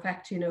domino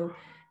effect, you know,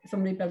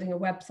 somebody building a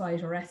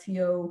website or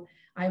SEO,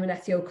 I'm an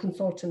SEO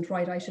consultant,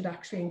 right? I should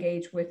actually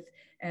engage with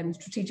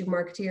strategic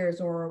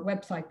marketeers or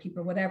website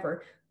people,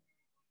 whatever.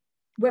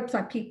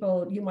 website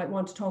people, you might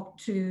want to talk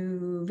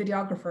to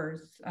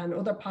videographers and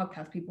other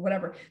podcast people,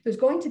 whatever. There's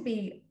going to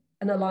be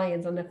an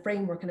alliance and a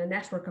framework and a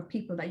network of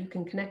people that you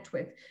can connect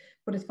with.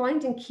 But it's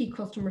finding key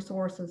customer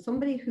sources,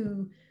 somebody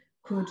who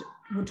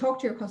would talk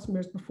to your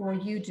customers before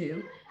you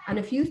do. And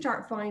if you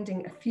start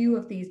finding a few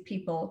of these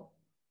people,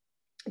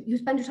 you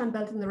spend your time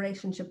building the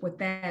relationship with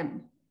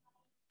them,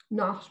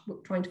 not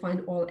trying to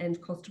find all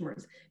end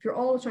customers. If you're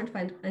always trying to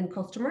find end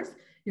customers,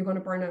 you're going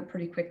to burn out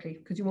pretty quickly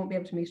because you won't be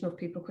able to meet enough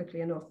people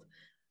quickly enough.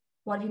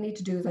 What you need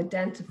to do is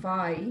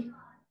identify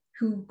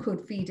who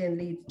could feed in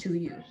leads to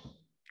you,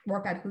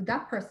 work out who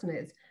that person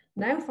is,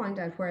 now find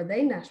out where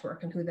they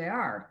network and who they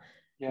are.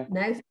 Yeah.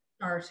 Now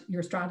start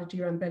your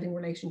strategy around building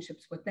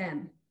relationships with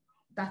them.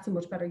 That's a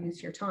much better use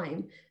of your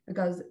time,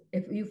 because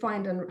if you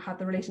find and have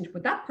the relationship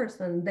with that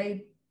person,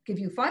 they give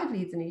you 5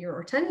 leads in a year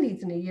or 10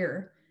 leads in a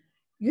year,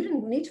 you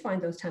didn't need to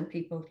find those 10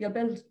 people. You'll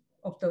build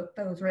up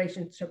those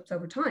relationships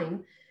over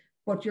time,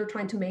 but you're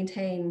trying to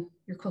maintain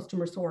your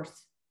customer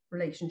source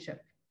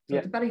relationship. So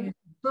it's a better use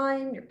of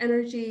time, your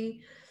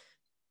energy,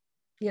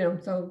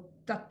 so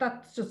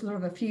that's just sort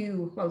of a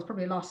few, well, it's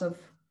probably a lot of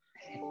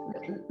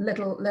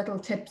little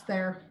tips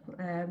there.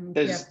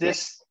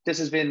 This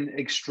has been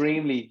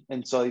extremely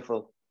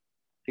insightful.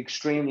 I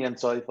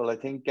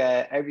think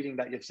everything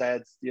that you've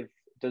said,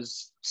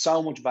 there's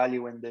so much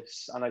value in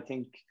this, and I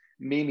think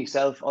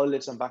myself, I'll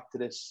listen back to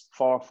this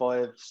 4,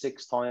 5,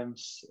 6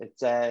 times.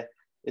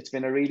 It's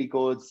been a really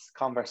good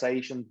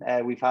conversation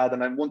we've had,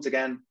 and once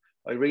again,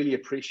 I really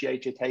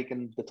appreciate you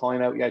taking the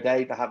time out of your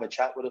day to have a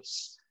chat with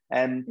us.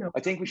 I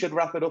think we should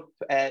wrap it up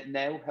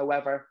now.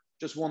 However,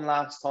 just one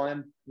last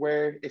time,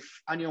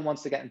 if anyone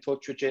wants to get in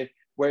touch with you,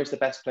 where's the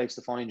best place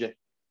to find you? If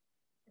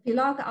you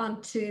log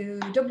on to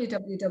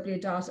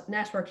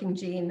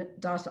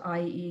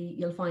www.networkinggene.ie,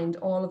 you'll find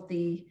all of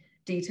the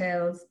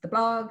details, the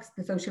blogs,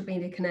 the social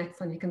media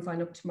connects, and you can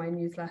sign up to my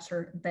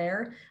newsletter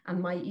there.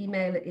 And my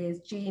email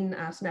is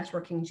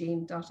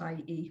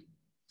jean@networkinggene.ie.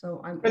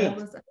 So I'm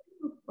always,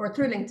 or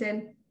through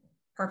LinkedIn.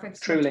 Perfect.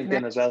 Through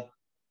LinkedIn as well.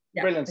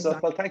 Yeah, brilliant exactly.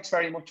 stuff. Well, thanks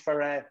very much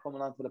for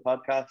coming on to the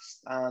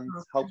podcast, and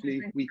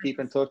hopefully we keep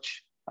in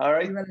touch. All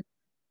right.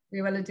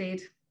 We will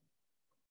indeed.